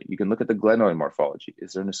x-ray. You can look at the glenoid morphology.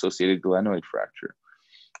 Is there an associated glenoid fracture?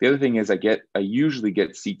 The other thing is I usually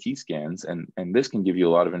get CT scans, and this can give you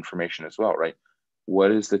a lot of information as well, right?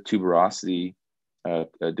 What is the tuberosity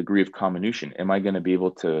degree of comminution? Am I going to be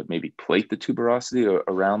able to maybe plate the tuberosity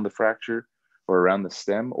around the fracture or around the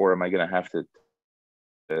stem, or am I going to have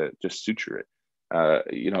to just suture it?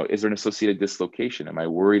 Is there an associated dislocation? Am I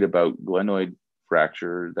worried about glenoid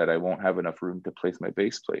fracture that I won't have enough room to place my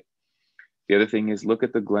base plate? The other thing is look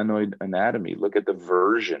at the glenoid anatomy, look at the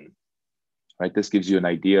version, right? This gives you an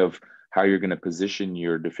idea of how you're going to position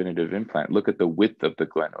your definitive implant. Look at the width of the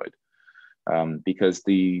glenoid, because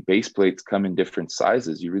the base plates come in different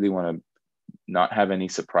sizes. You really want to not have any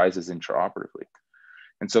surprises intraoperatively.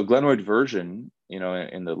 And so glenoid version, in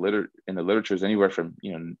the literature is anywhere from,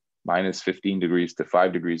 minus 15 degrees to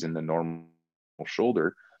 5 degrees in the normal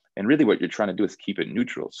shoulder. And really what you're trying to do is keep it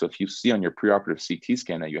neutral. So if you see on your preoperative CT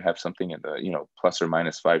scan that you have something at the, plus or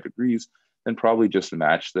minus 5 degrees, then probably just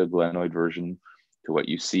match the glenoid version to what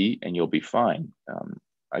you see and you'll be fine.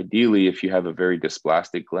 Ideally, if you have a very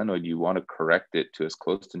dysplastic glenoid, you want to correct it to as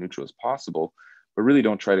close to neutral as possible, but really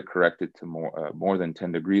don't try to correct it to more than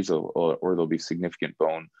 10 degrees or there'll be significant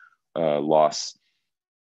bone loss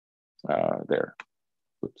there.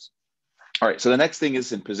 Oops. All right, so the next thing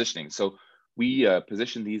is in positioning. So we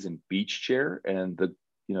position these in beach chair, and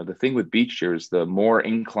the thing with beach chair is the more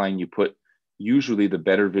incline you put, usually the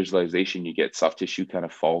better visualization you get. Soft tissue kind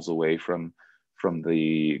of falls away from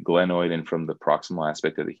the glenoid and from the proximal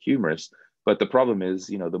aspect of the humerus. But the problem is,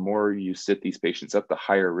 the more you sit these patients up, the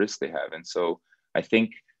higher risk they have. And so I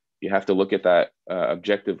think you have to look at that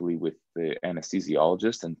objectively with the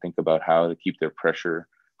anesthesiologist and think about how to keep their pressure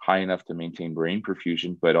high enough to maintain brain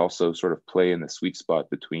perfusion, but also sort of play in the sweet spot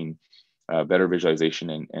between better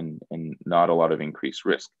visualization and not a lot of increased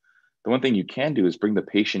risk. The one thing you can do is bring the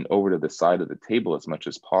patient over to the side of the table as much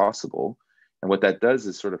as possible. And what that does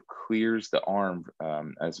is sort of clears the arm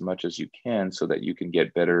as much as you can so that you can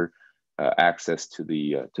get better access to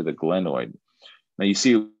the glenoid. Now you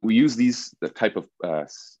see, we use the type of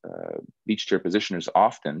beach chair positioners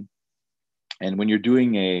often. And when you're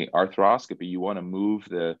doing a arthroscopy, you want to move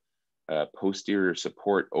the posterior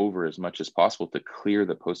support over as much as possible to clear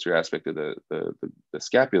the posterior aspect of the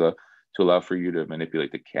scapula to allow for you to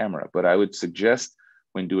manipulate the camera. But I would suggest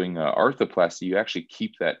when doing arthroplasty, you actually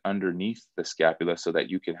keep that underneath the scapula so that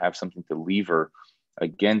you can have something to lever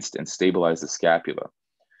against and stabilize the scapula.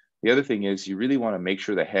 The other thing is you really want to make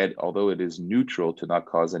sure the head, although it is neutral to not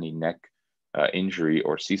cause any neck injury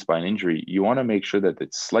or C-spine injury, you want to make sure that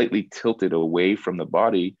it's slightly tilted away from the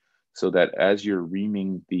body so that as you're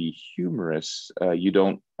reaming the humerus, you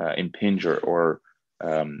don't impinge or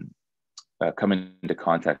come into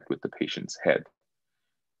contact with the patient's head.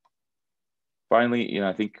 Finally,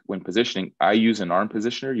 I think when positioning, I use an arm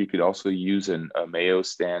positioner. You could also use a Mayo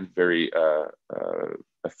stand very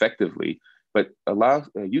effectively, but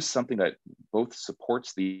use something that both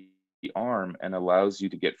supports the arm and allows you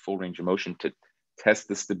to get full range of motion to test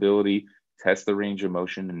the stability, test the range of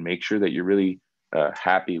motion, and make sure that you're really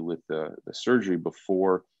happy with the surgery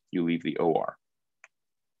before you leave the OR.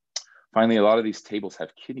 Finally, a lot of these tables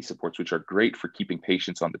have kidney supports, which are great for keeping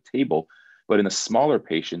patients on the table, but in the smaller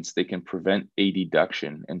patients, they can prevent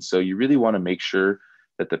adduction. And so you really want to make sure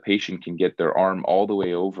that the patient can get their arm all the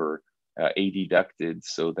way over adducted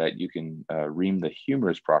so that you can ream the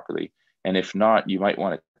humerus properly. And if not, you might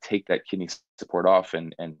want to take that kidney support off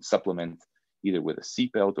and supplement either with a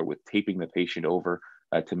seatbelt or with taping the patient over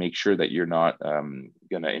to make sure that you're not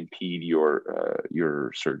going to impede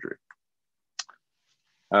your surgery.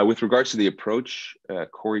 With regards to the approach,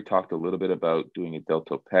 Corey talked a little bit about doing a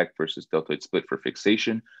deltopec versus deltoid split for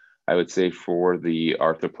fixation. I would say for the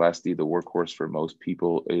arthroplasty, the workhorse for most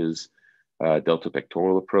people is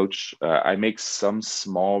deltopectoral approach. I make some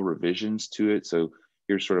small revisions to it. So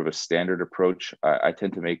here's sort of a standard approach. I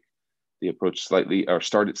tend to make the approach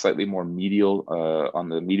start it slightly more medial on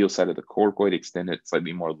the medial side of the coracoid, extend it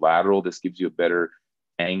slightly more lateral. This gives you a better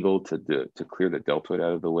angle to clear the deltoid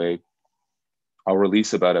out of the way. I'll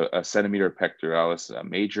release about a centimeter pectoralis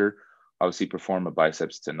major, obviously perform a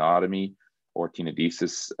biceps tenotomy or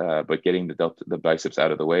tenodesis, but getting the biceps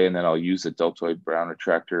out of the way. And then I'll use a deltoid Brown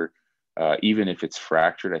retractor. Even if it's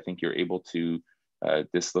fractured, I think you're able to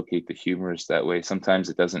dislocate the humerus that way. Sometimes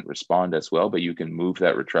it doesn't respond as well, but you can move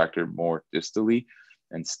that retractor more distally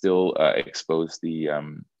and still expose the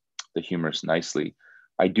humerus nicely.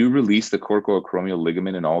 I do release the coracoacromial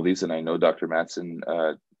ligament in all these, and I know Dr. Matson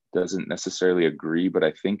doesn't necessarily agree, but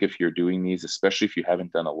I think if you're doing these, especially if you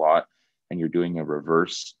haven't done a lot and you're doing a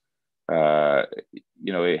reverse,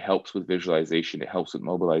 it helps with visualization, it helps with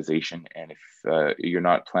mobilization. And if you're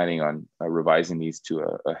not planning on revising these to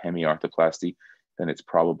a hemiarthroplasty, then it's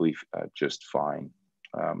probably just fine.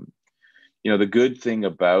 The good thing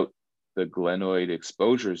about the glenoid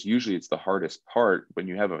exposures, usually it's the hardest part. When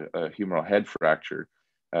you have a humeral head fracture,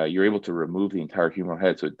 you're able to remove the entire humeral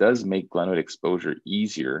head. So it does make glenoid exposure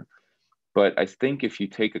easier. But I think if you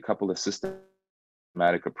take a couple of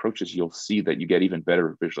systematic approaches, you'll see that you get even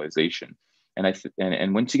better visualization.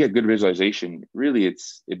 And once you get good visualization, really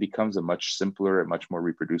it becomes a much simpler and much more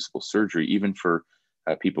reproducible surgery, even for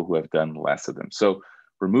people who have done less of them. So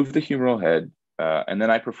remove the humeral head, and then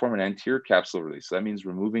I perform an anterior capsule release. So that means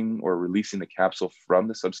removing or releasing the capsule from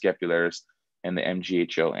the subscapularis and the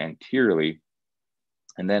MGHL anteriorly.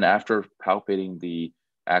 And then after palpating the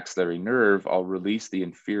axillary nerve, I'll release the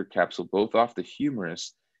inferior capsule both off the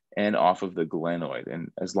humerus and off of the glenoid. And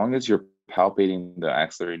as long as you're palpating the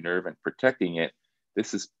axillary nerve and protecting it,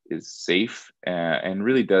 this is safe and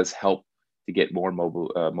really does help to get more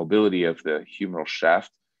mobility of the humeral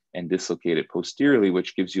shaft and dislocate it posteriorly,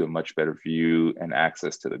 which gives you a much better view and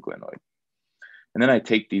access to the glenoid. And then I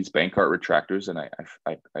take these Bankart retractors and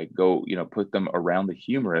I go, put them around the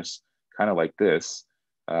humerus, kind of like this.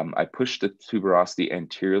 I push the tuberosity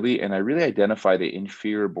anteriorly, and I really identify the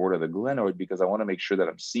inferior border of the glenoid because I want to make sure that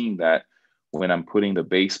I'm seeing that when I'm putting the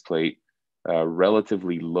base plate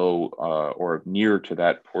relatively low or near to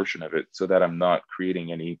that portion of it, so that I'm not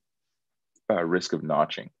creating any risk of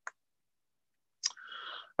notching.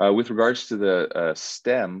 With regards to the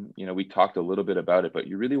stem, we talked a little bit about it, but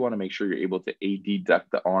you really want to make sure you're able to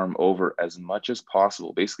adduct the arm over as much as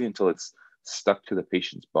possible, basically until it's stuck to the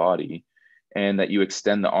patient's body, and that you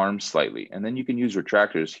extend the arm slightly. And then you can use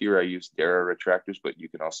retractors. Here I use Dara retractors, but you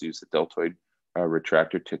can also use the deltoid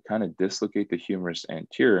retractor to kind of dislocate the humerus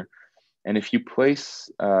anterior. And if you place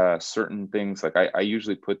certain things, like I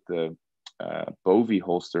usually put the Bovie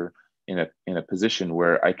holster in a position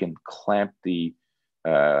where I can clamp the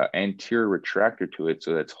anterior retractor to it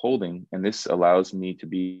so that's holding, and this allows me to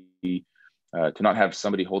be to not have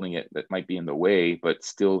somebody holding it that might be in the way, but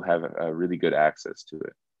still have a really good access to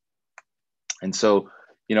it. And so,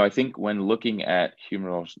 I think when looking at the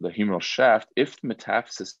humeral shaft, if the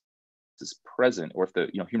metaphysis is present, or if the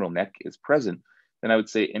humeral neck is present, then I would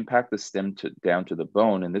say impact the stem down to the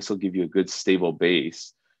bone, and this will give you a good stable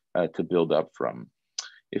base to build up from.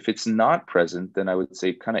 If it's not present, then I would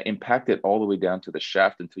say kind of impact it all the way down to the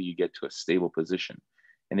shaft until you get to a stable position.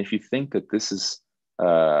 And if you think that this is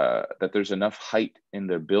that there's enough height in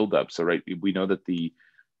their buildup, so right, we know that the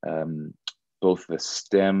both the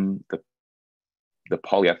stem, the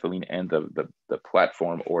polyethylene, and the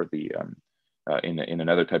platform, or the in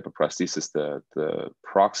another type of prosthesis, the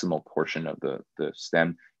proximal portion of the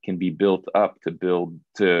stem can be built up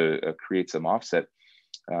to create some offset.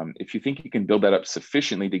 If you think you can build that up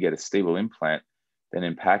sufficiently to get a stable implant, then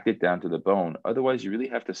impact it down to the bone. Otherwise, you really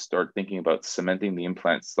have to start thinking about cementing the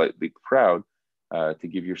implant slightly proud to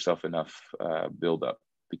give yourself enough buildup,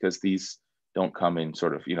 because these don't come in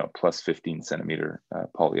sort of, plus 15 centimeter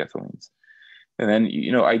polyethylenes. And then,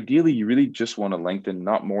 ideally, you really just want to lengthen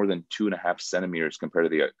not more than 2.5 centimeters compared to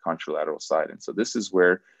the contralateral side. And so this is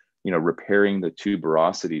where, repairing the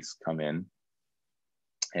tuberosities come in,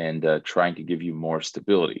 and trying to give you more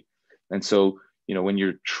stability. And so, when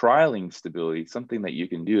you're trialing stability, something that you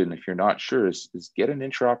can do, and if you're not sure, is get an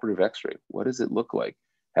intraoperative x-ray. What does it look like?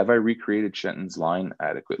 Have I recreated Shenton's line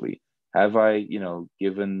adequately? Have I,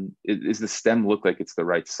 is the stem look like it's the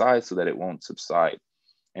right size so that it won't subside?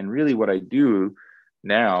 And really what I do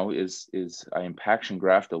now is I impaction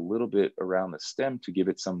graft a little bit around the stem to give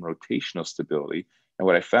it some rotational stability. And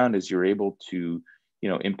what I found is you're able to,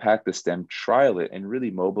 impact the stem, trial it, and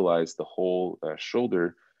really mobilize the whole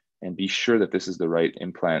shoulder and be sure that this is the right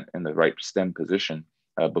implant and the right stem position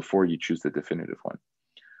before you choose the definitive one.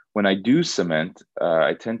 When I do cement,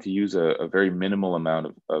 I tend to use a very minimal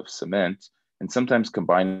amount of cement, and sometimes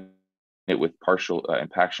combine it with partial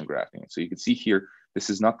impaction grafting. So you can see here, this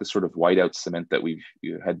is not the sort of whiteout cement that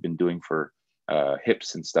had been doing for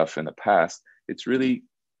hips and stuff in the past. It's really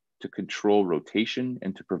to control rotation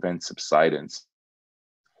and to prevent subsidence.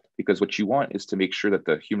 Because what you want is to make sure that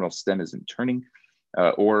the humeral stem isn't turning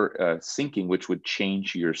or sinking, which would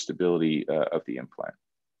change your stability of the implant.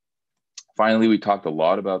 Finally, we talked a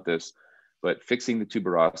lot about this, but fixing the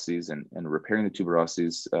tuberosities and repairing the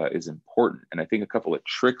tuberosities is important. And I think a couple of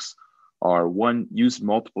tricks are: one, use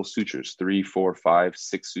multiple sutures, 3, 4, 5,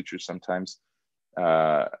 6 sutures sometimes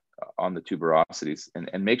on the tuberosities,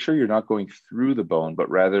 and make sure you're not going through the bone, but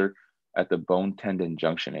rather at the bone tendon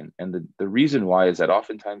junction. And the reason why is that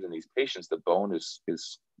oftentimes in these patients, the bone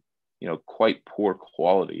is quite poor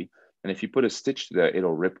quality. And if you put a stitch to that,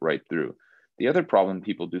 it'll rip right through. The other problem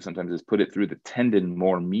people do sometimes is put it through the tendon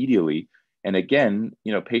more medially. And again,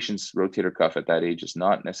 patients' rotator cuff at that age is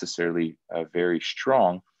not necessarily very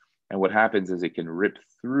strong. And what happens is it can rip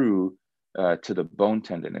through to the bone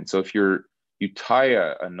tendon. And so if you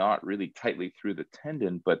tie a knot really tightly through the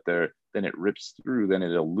tendon, but then it rips through, then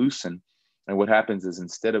it'll loosen. And what happens is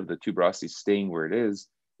instead of the tuberosity staying where it is,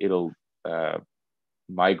 it'll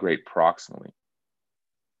migrate proximally.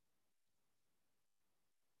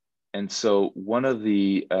 And so one of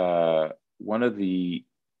the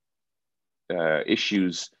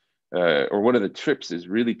issues or one of the trips is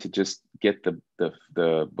really to just get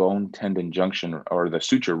the bone tendon junction or the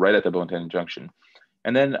suture right at the bone tendon junction.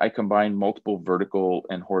 And then I combine multiple vertical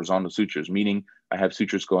and horizontal sutures, meaning I have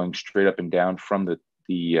sutures going straight up and down from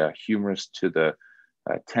the humerus to the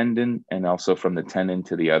tendon, and also from the tendon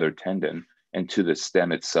to the other tendon and to the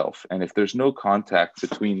stem itself. And if there's no contact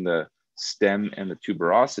between the stem and the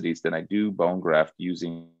tuberosities, then I do bone graft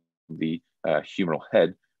using the humeral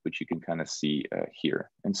head, which you can kind of see here.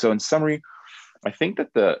 And so in summary, I think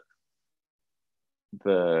that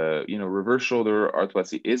the reverse shoulder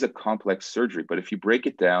arthroplasty is a complex surgery, but if you break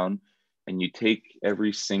it down and you take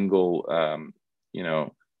every single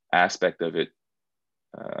aspect of it,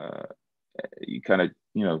 you kind of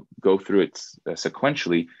go through it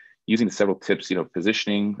sequentially using the several tips,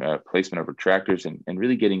 positioning, placement of retractors, and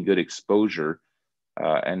really getting good exposure,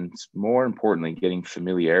 and more importantly, getting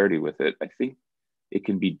familiarity with it. I think it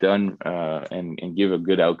can be done and give a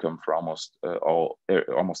good outcome for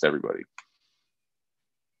almost everybody.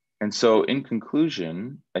 And so in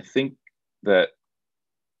conclusion, I think that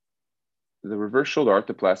the reverse shoulder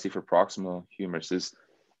arthroplasty for proximal humerus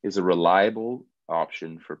is a reliable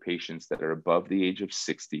option for patients that are above the age of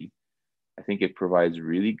 60. I think it provides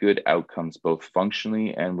really good outcomes, both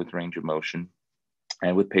functionally and with range of motion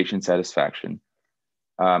and with patient satisfaction.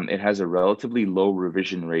 It has a relatively low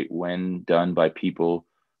revision rate when done by people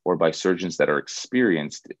or by surgeons that are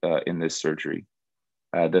experienced in this surgery.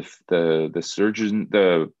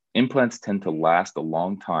 The implants tend to last a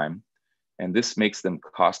long time, and this makes them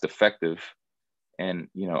cost effective. And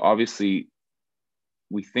obviously,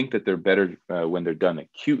 we think that they're better when they're done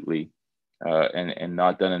acutely and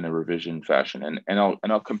not done in a revision fashion. And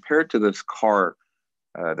I'll compare it to this car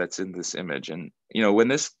that's in this image. And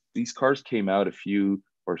when these cars came out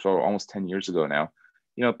almost 10 years ago now,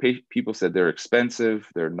 people said they're expensive,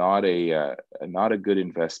 they're not a good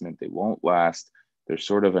investment, they won't last, they're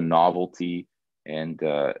sort of a novelty. And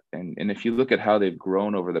if you look at how they've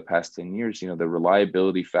grown over the past 10 years, the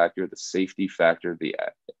reliability factor, the safety factor, the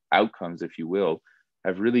outcomes, if you will,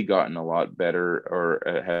 have really gotten a lot better,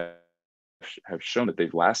 or have shown that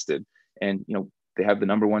they've lasted. And they have the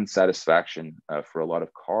 #1 satisfaction for a lot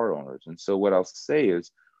of car owners. And so what I'll say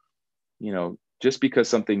is, just because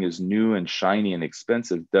something is new and shiny and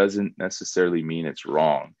expensive doesn't necessarily mean it's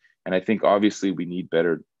wrong. And I think obviously we need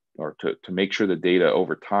better, or to make sure the data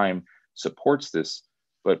over time supports this,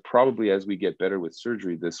 but probably as we get better with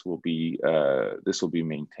surgery, this will be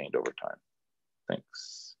maintained over time.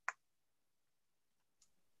 Thanks.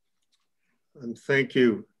 And thank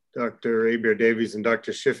you, Dr. Hebert-Davies and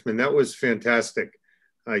Dr. Schiffman. That was fantastic.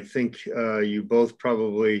 I think you both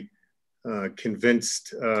probably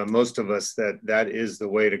convinced most of us that is the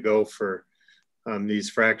way to go for these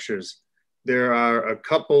fractures. There are a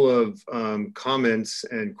couple of comments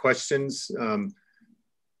and questions.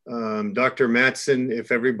 Dr. Matson,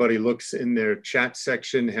 if everybody looks in their chat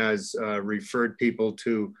section, has referred people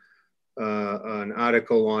to an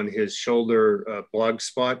article on his shoulder blog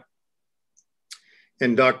spot.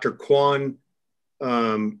 And Dr. Kwan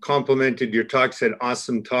complimented your talk, said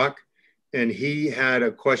awesome talk. And he had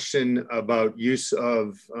a question about use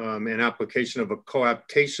of an application of a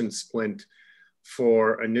coaptation splint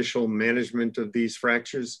for initial management of these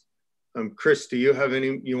fractures. Chris, do you have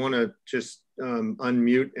any, you want to just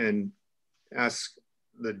unmute and ask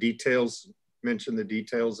the details, mention the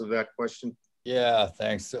details of that question? Yeah,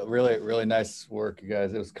 thanks. Really, really nice work, you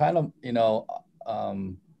guys. It was kind of,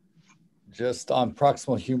 just on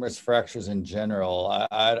proximal humerus fractures in general,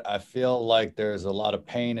 I feel like there's a lot of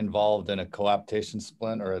pain involved in a coaptation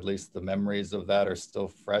splint, or at least the memories of that are still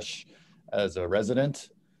fresh as a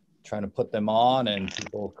resident, trying to put them on, and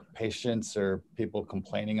patients or people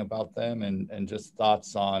complaining about them, and just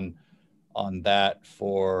thoughts on that,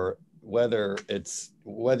 for whether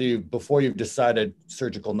before you've decided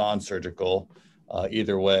surgical, non-surgical,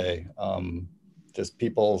 either way, just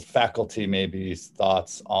people's faculty, maybe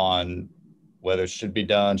thoughts on whether it should be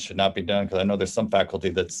done, should not be done. Because I know there's some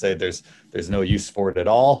faculty that say there's no use for it at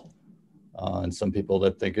all, and some people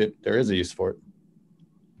that think there is a use for it.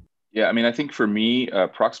 Yeah, I mean, I think for me,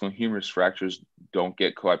 proximal humerus fractures don't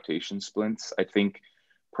get coaptation splints. I think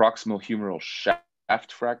proximal humeral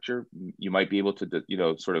shaft fracture, you might be able to,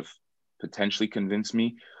 sort of potentially convince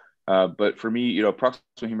me. But for me, proximal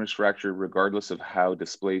humerus fracture, regardless of how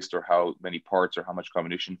displaced or how many parts or how much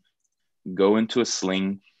combination, go into a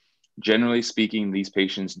sling. Generally speaking, these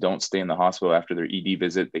patients don't stay in the hospital after their ED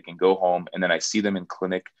visit. They can go home, and then I see them in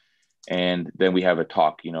clinic, and then we have a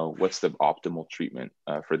talk, what's the optimal treatment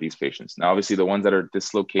for these patients. Now, obviously the ones that are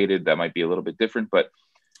dislocated, that might be a little bit different, but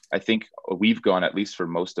I think we've gone, at least for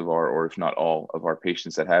most of our, or if not all of our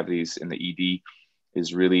patients that have these in the ED,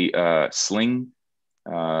 is really sling,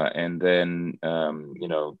 and then,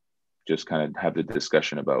 just kind of have the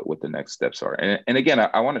discussion about what the next steps are. And again,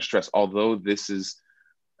 I want to stress, although this is,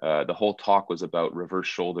 the whole talk was about reverse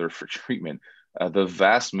shoulder for treatment, the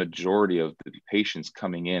vast majority of the patients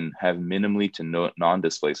coming in have minimally to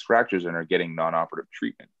non-displaced fractures and are getting non-operative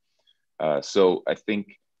treatment. So I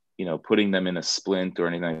think, putting them in a splint or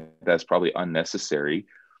anything like that's probably unnecessary.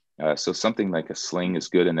 So something like a sling is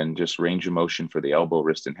good, and then just range of motion for the elbow,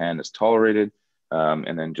 wrist, and hand is tolerated.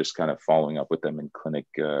 And then just kind of following up with them in clinic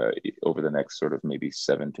over the next sort of maybe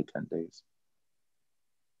 7 to 10 days.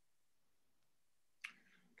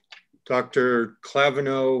 Dr.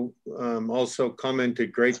 Clavino also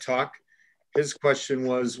commented, great talk. His question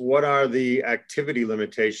was, what are the activity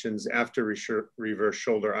limitations after reverse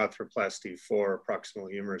shoulder arthroplasty for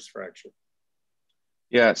proximal humerus fracture?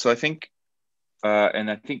 Yeah, so I think,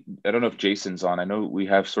 and I don't know if Jason's on, I know we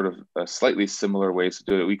have sort of a slightly similar ways to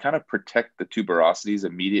do it. We kind of protect the tuberosities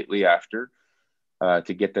immediately after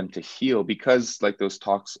to get them to heal, because like those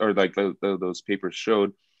talks, or like those papers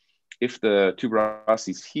showed, if the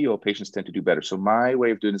tuberosities heal, patients tend to do better. So my way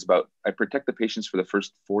of doing this I protect the patients for the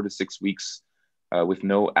first 4 to 6 weeks with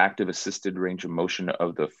no active assisted range of motion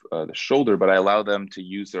of the shoulder, but I allow them to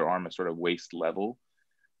use their arm at sort of waist level.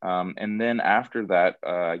 And then after that,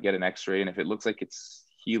 I get an x-ray, and if it looks like it's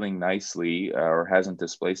healing nicely or hasn't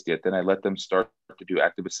displaced yet, then I let them start to do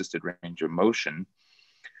active assisted range of motion.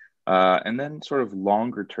 And then sort of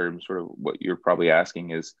longer term, sort of what you're probably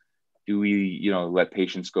asking is, do we, let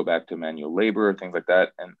patients go back to manual labor or things like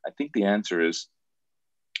that? And I think the answer is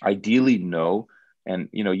ideally no. And,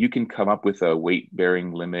 you can come up with a weight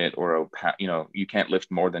bearing limit, or you can't lift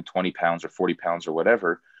more than 20 pounds or 40 pounds or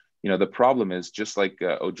whatever. The problem is, just like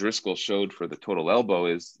O'Driscoll showed for the total elbow,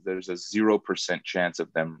 is there's a 0% chance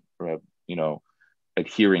of them,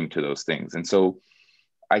 adhering to those things. And so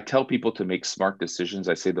I tell people to make smart decisions.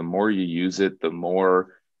 I say the more you use it, the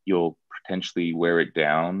more you'll potentially wear it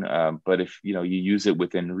down. But if you use it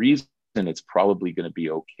within reason, it's probably going to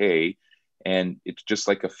be okay. And it's just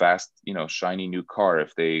like a fast, shiny new car.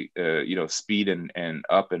 If they, speed and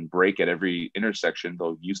up and brake at every intersection,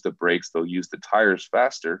 they'll use the brakes, they'll use the tires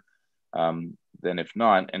faster than if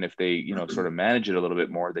not. And if they, sort of manage it a little bit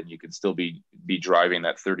more, then you can still be driving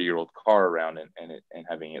that 30-year-old car around and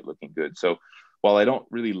having it looking good. So while I don't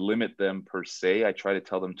really limit them per se, I try to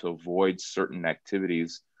tell them to avoid certain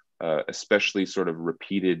activities, especially sort of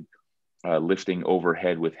repeated lifting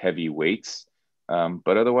overhead with heavy weights.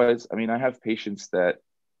 But otherwise, I have patients that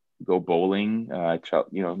go bowling.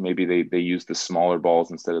 Maybe they use the smaller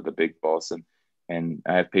balls instead of the big balls, and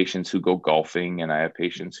I have patients who go golfing, and I have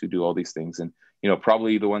patients who do all these things. And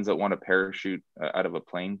probably the ones that want to parachute out of a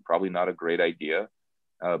plane, probably not a great idea.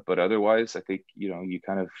 But otherwise, I think you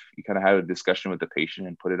kind of have a discussion with the patient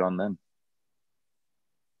and put it on them.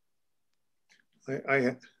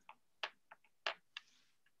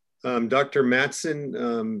 Dr.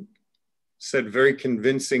 Matson said very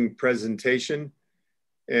convincing presentation,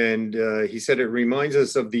 and he said it reminds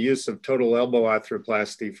us of the use of total elbow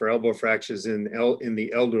arthroplasty for elbow fractures in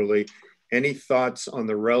the elderly. Any thoughts on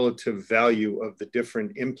the relative value of the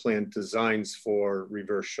different implant designs for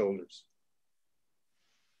reverse shoulders?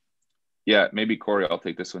 Yeah, maybe Corey, I'll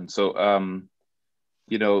take this one. So,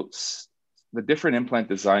 the different implant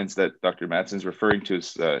designs that Dr. Matson's referring to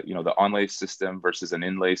is, the onlay system versus an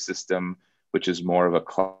inlay system, which is more of a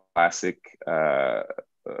classic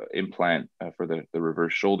implant for the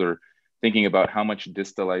reverse shoulder, thinking about how much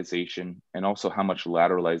distalization and also how much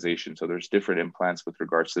lateralization. So there's different implants with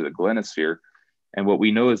regards to the glenosphere. And what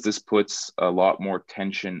we know is this puts a lot more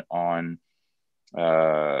tension on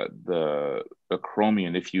the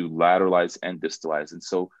acromion if you lateralize and distalize. And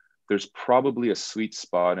so there's probably a sweet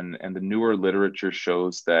spot, and the newer literature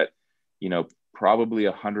shows that, probably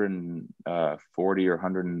 140 or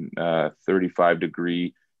 135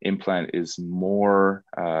 degree implant is more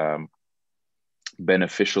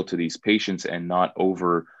beneficial to these patients, and not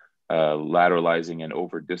over lateralizing and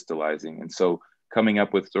over distalizing. And so coming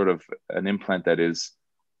up with sort of an implant that is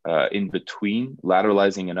in between,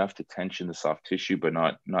 lateralizing enough to tension the soft tissue, but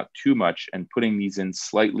not too much, and putting these in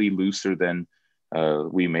slightly looser than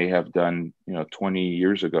we may have done, 20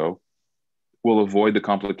 years ago, will avoid the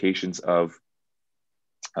complications of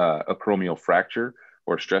acromial fracture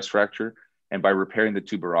or stress fracture. And by repairing the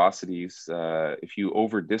tuberosities, if you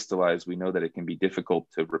over distalize, we know that it can be difficult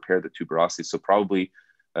to repair the tuberosities. So probably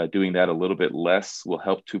doing that a little bit less will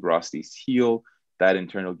help tuberosities heal. That in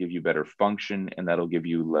turn will give you better function, and that'll give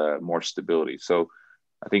you more stability. So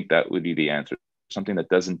I think that would be the answer. Something that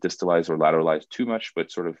doesn't distalize or lateralize too much,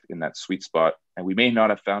 but sort of in that sweet spot. And we may not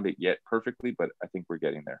have found it yet perfectly, but I think we're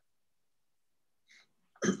getting there.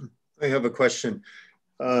 I have a question.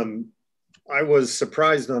 I was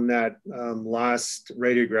surprised on that last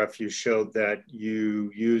radiograph you showed that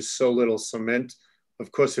you use so little cement.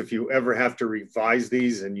 Of course, if you ever have to revise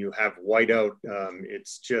these and you have whiteout,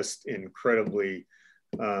 it's just incredibly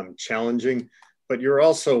challenging. But you're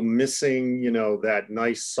also missing, that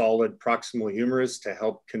nice solid proximal humerus to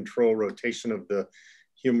help control rotation of the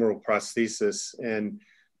humeral prosthesis. And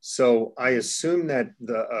so I assume that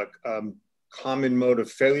the common mode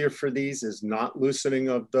of failure for these is not loosening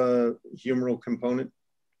of the humeral component?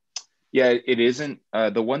 Yeah, it isn't.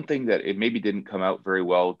 The one thing that it maybe didn't come out very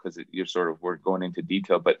well because we're going into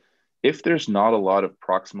detail, but if there's not a lot of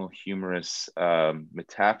proximal humerus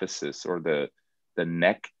metaphysis or the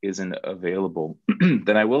neck isn't available,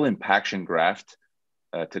 then I will impaction graft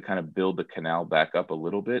to kind of build the canal back up a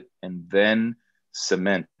little bit and then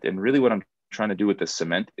cement. And really what I'm trying to do with the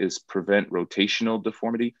cement is prevent rotational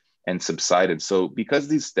deformity and subsidence. So because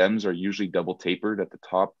these stems are usually double tapered at the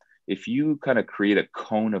top, if you kind of create a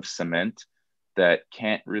cone of cement that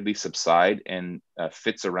can't really subside and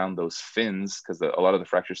fits around those fins, because a lot of the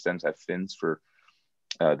fracture stems have fins for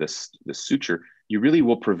the suture, you really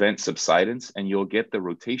will prevent subsidence and you'll get the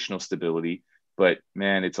rotational stability. But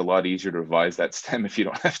man, it's a lot easier to revise that stem if you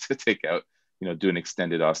don't have to take out, do an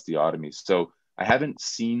extended osteotomy. So I haven't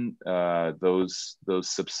seen those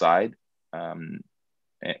subside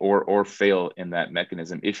or fail in that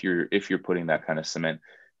mechanism if you're putting that kind of cement.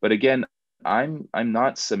 But again, I'm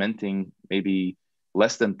not cementing maybe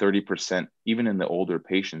less than 30%, even in the older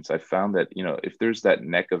patients. I found that, if there's that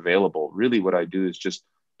neck available, really what I do is just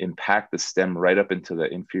impact the stem right up into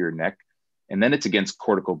the inferior neck. And then it's against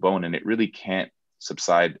cortical bone and it really can't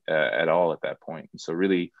subside at all at that point. And so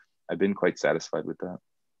really, I've been quite satisfied with that.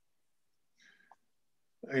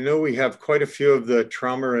 I know we have quite a few of the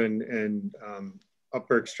trauma and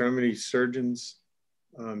upper extremity surgeons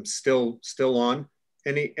still on.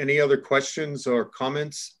 Any other questions or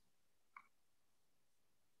comments?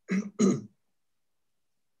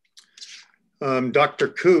 Dr.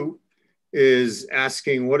 Koo is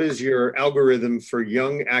asking, what is your algorithm for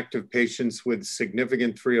young active patients with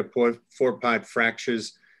significant 3 or 4 pad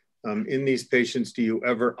fractures? In these patients, do you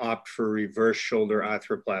ever opt for reverse shoulder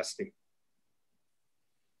arthroplasty?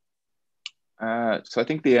 So I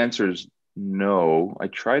think the answer is no. I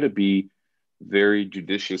try to be very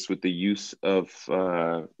judicious with the use of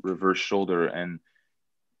reverse shoulder, and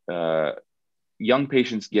young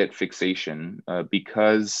patients get fixation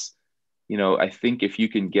because, I think if you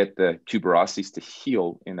can get the tuberosities to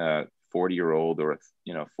heal in a 40-year-old or a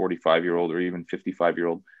 45-year-old or even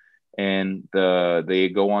 55-year-old, and they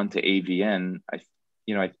go on to AVN,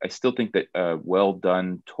 I still think that well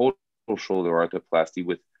done total shoulder arthroplasty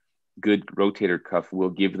with good rotator cuff will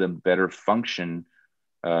give them better function.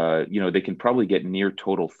 They can probably get near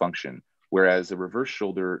total function, whereas a reverse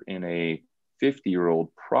shoulder in a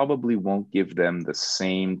 50-year-old probably won't give them the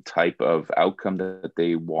same type of outcome that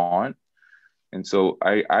they want. And so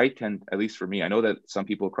I tend, at least for me, I know that some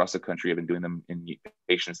people across the country have been doing them in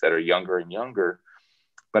patients that are younger and younger,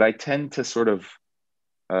 but I tend to sort of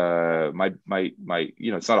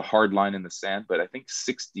it's not a hard line in the sand, but I think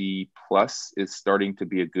 60 plus is starting to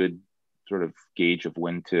be a good sort of gauge of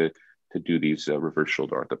when to do these reverse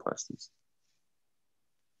shoulder arthroplasties.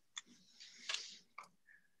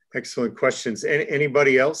 Excellent questions.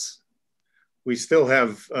 Anybody else? We still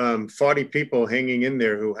have 40 people hanging in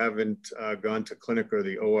there who haven't gone to clinic or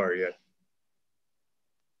the OR yet.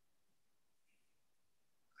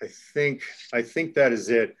 I think that is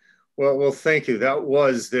it. Well, thank you.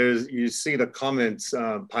 You see the comments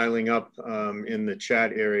piling up in the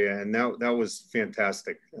chat area, and that was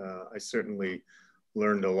fantastic. I certainly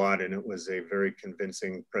learned a lot, and it was a very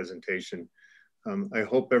convincing presentation. I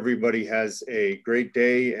hope everybody has a great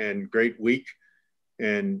day and great week,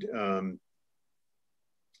 and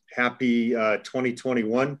happy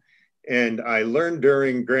 2021. And I learned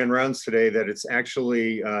during Grand Rounds today that it's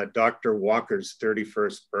actually Dr. Walker's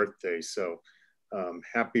 31st birthday. So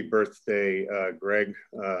happy birthday, Greg.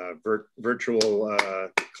 Virtual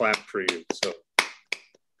clap for you. So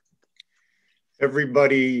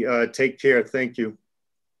everybody take care. Thank you.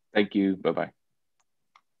 Thank you. Bye-bye.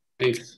 Thanks.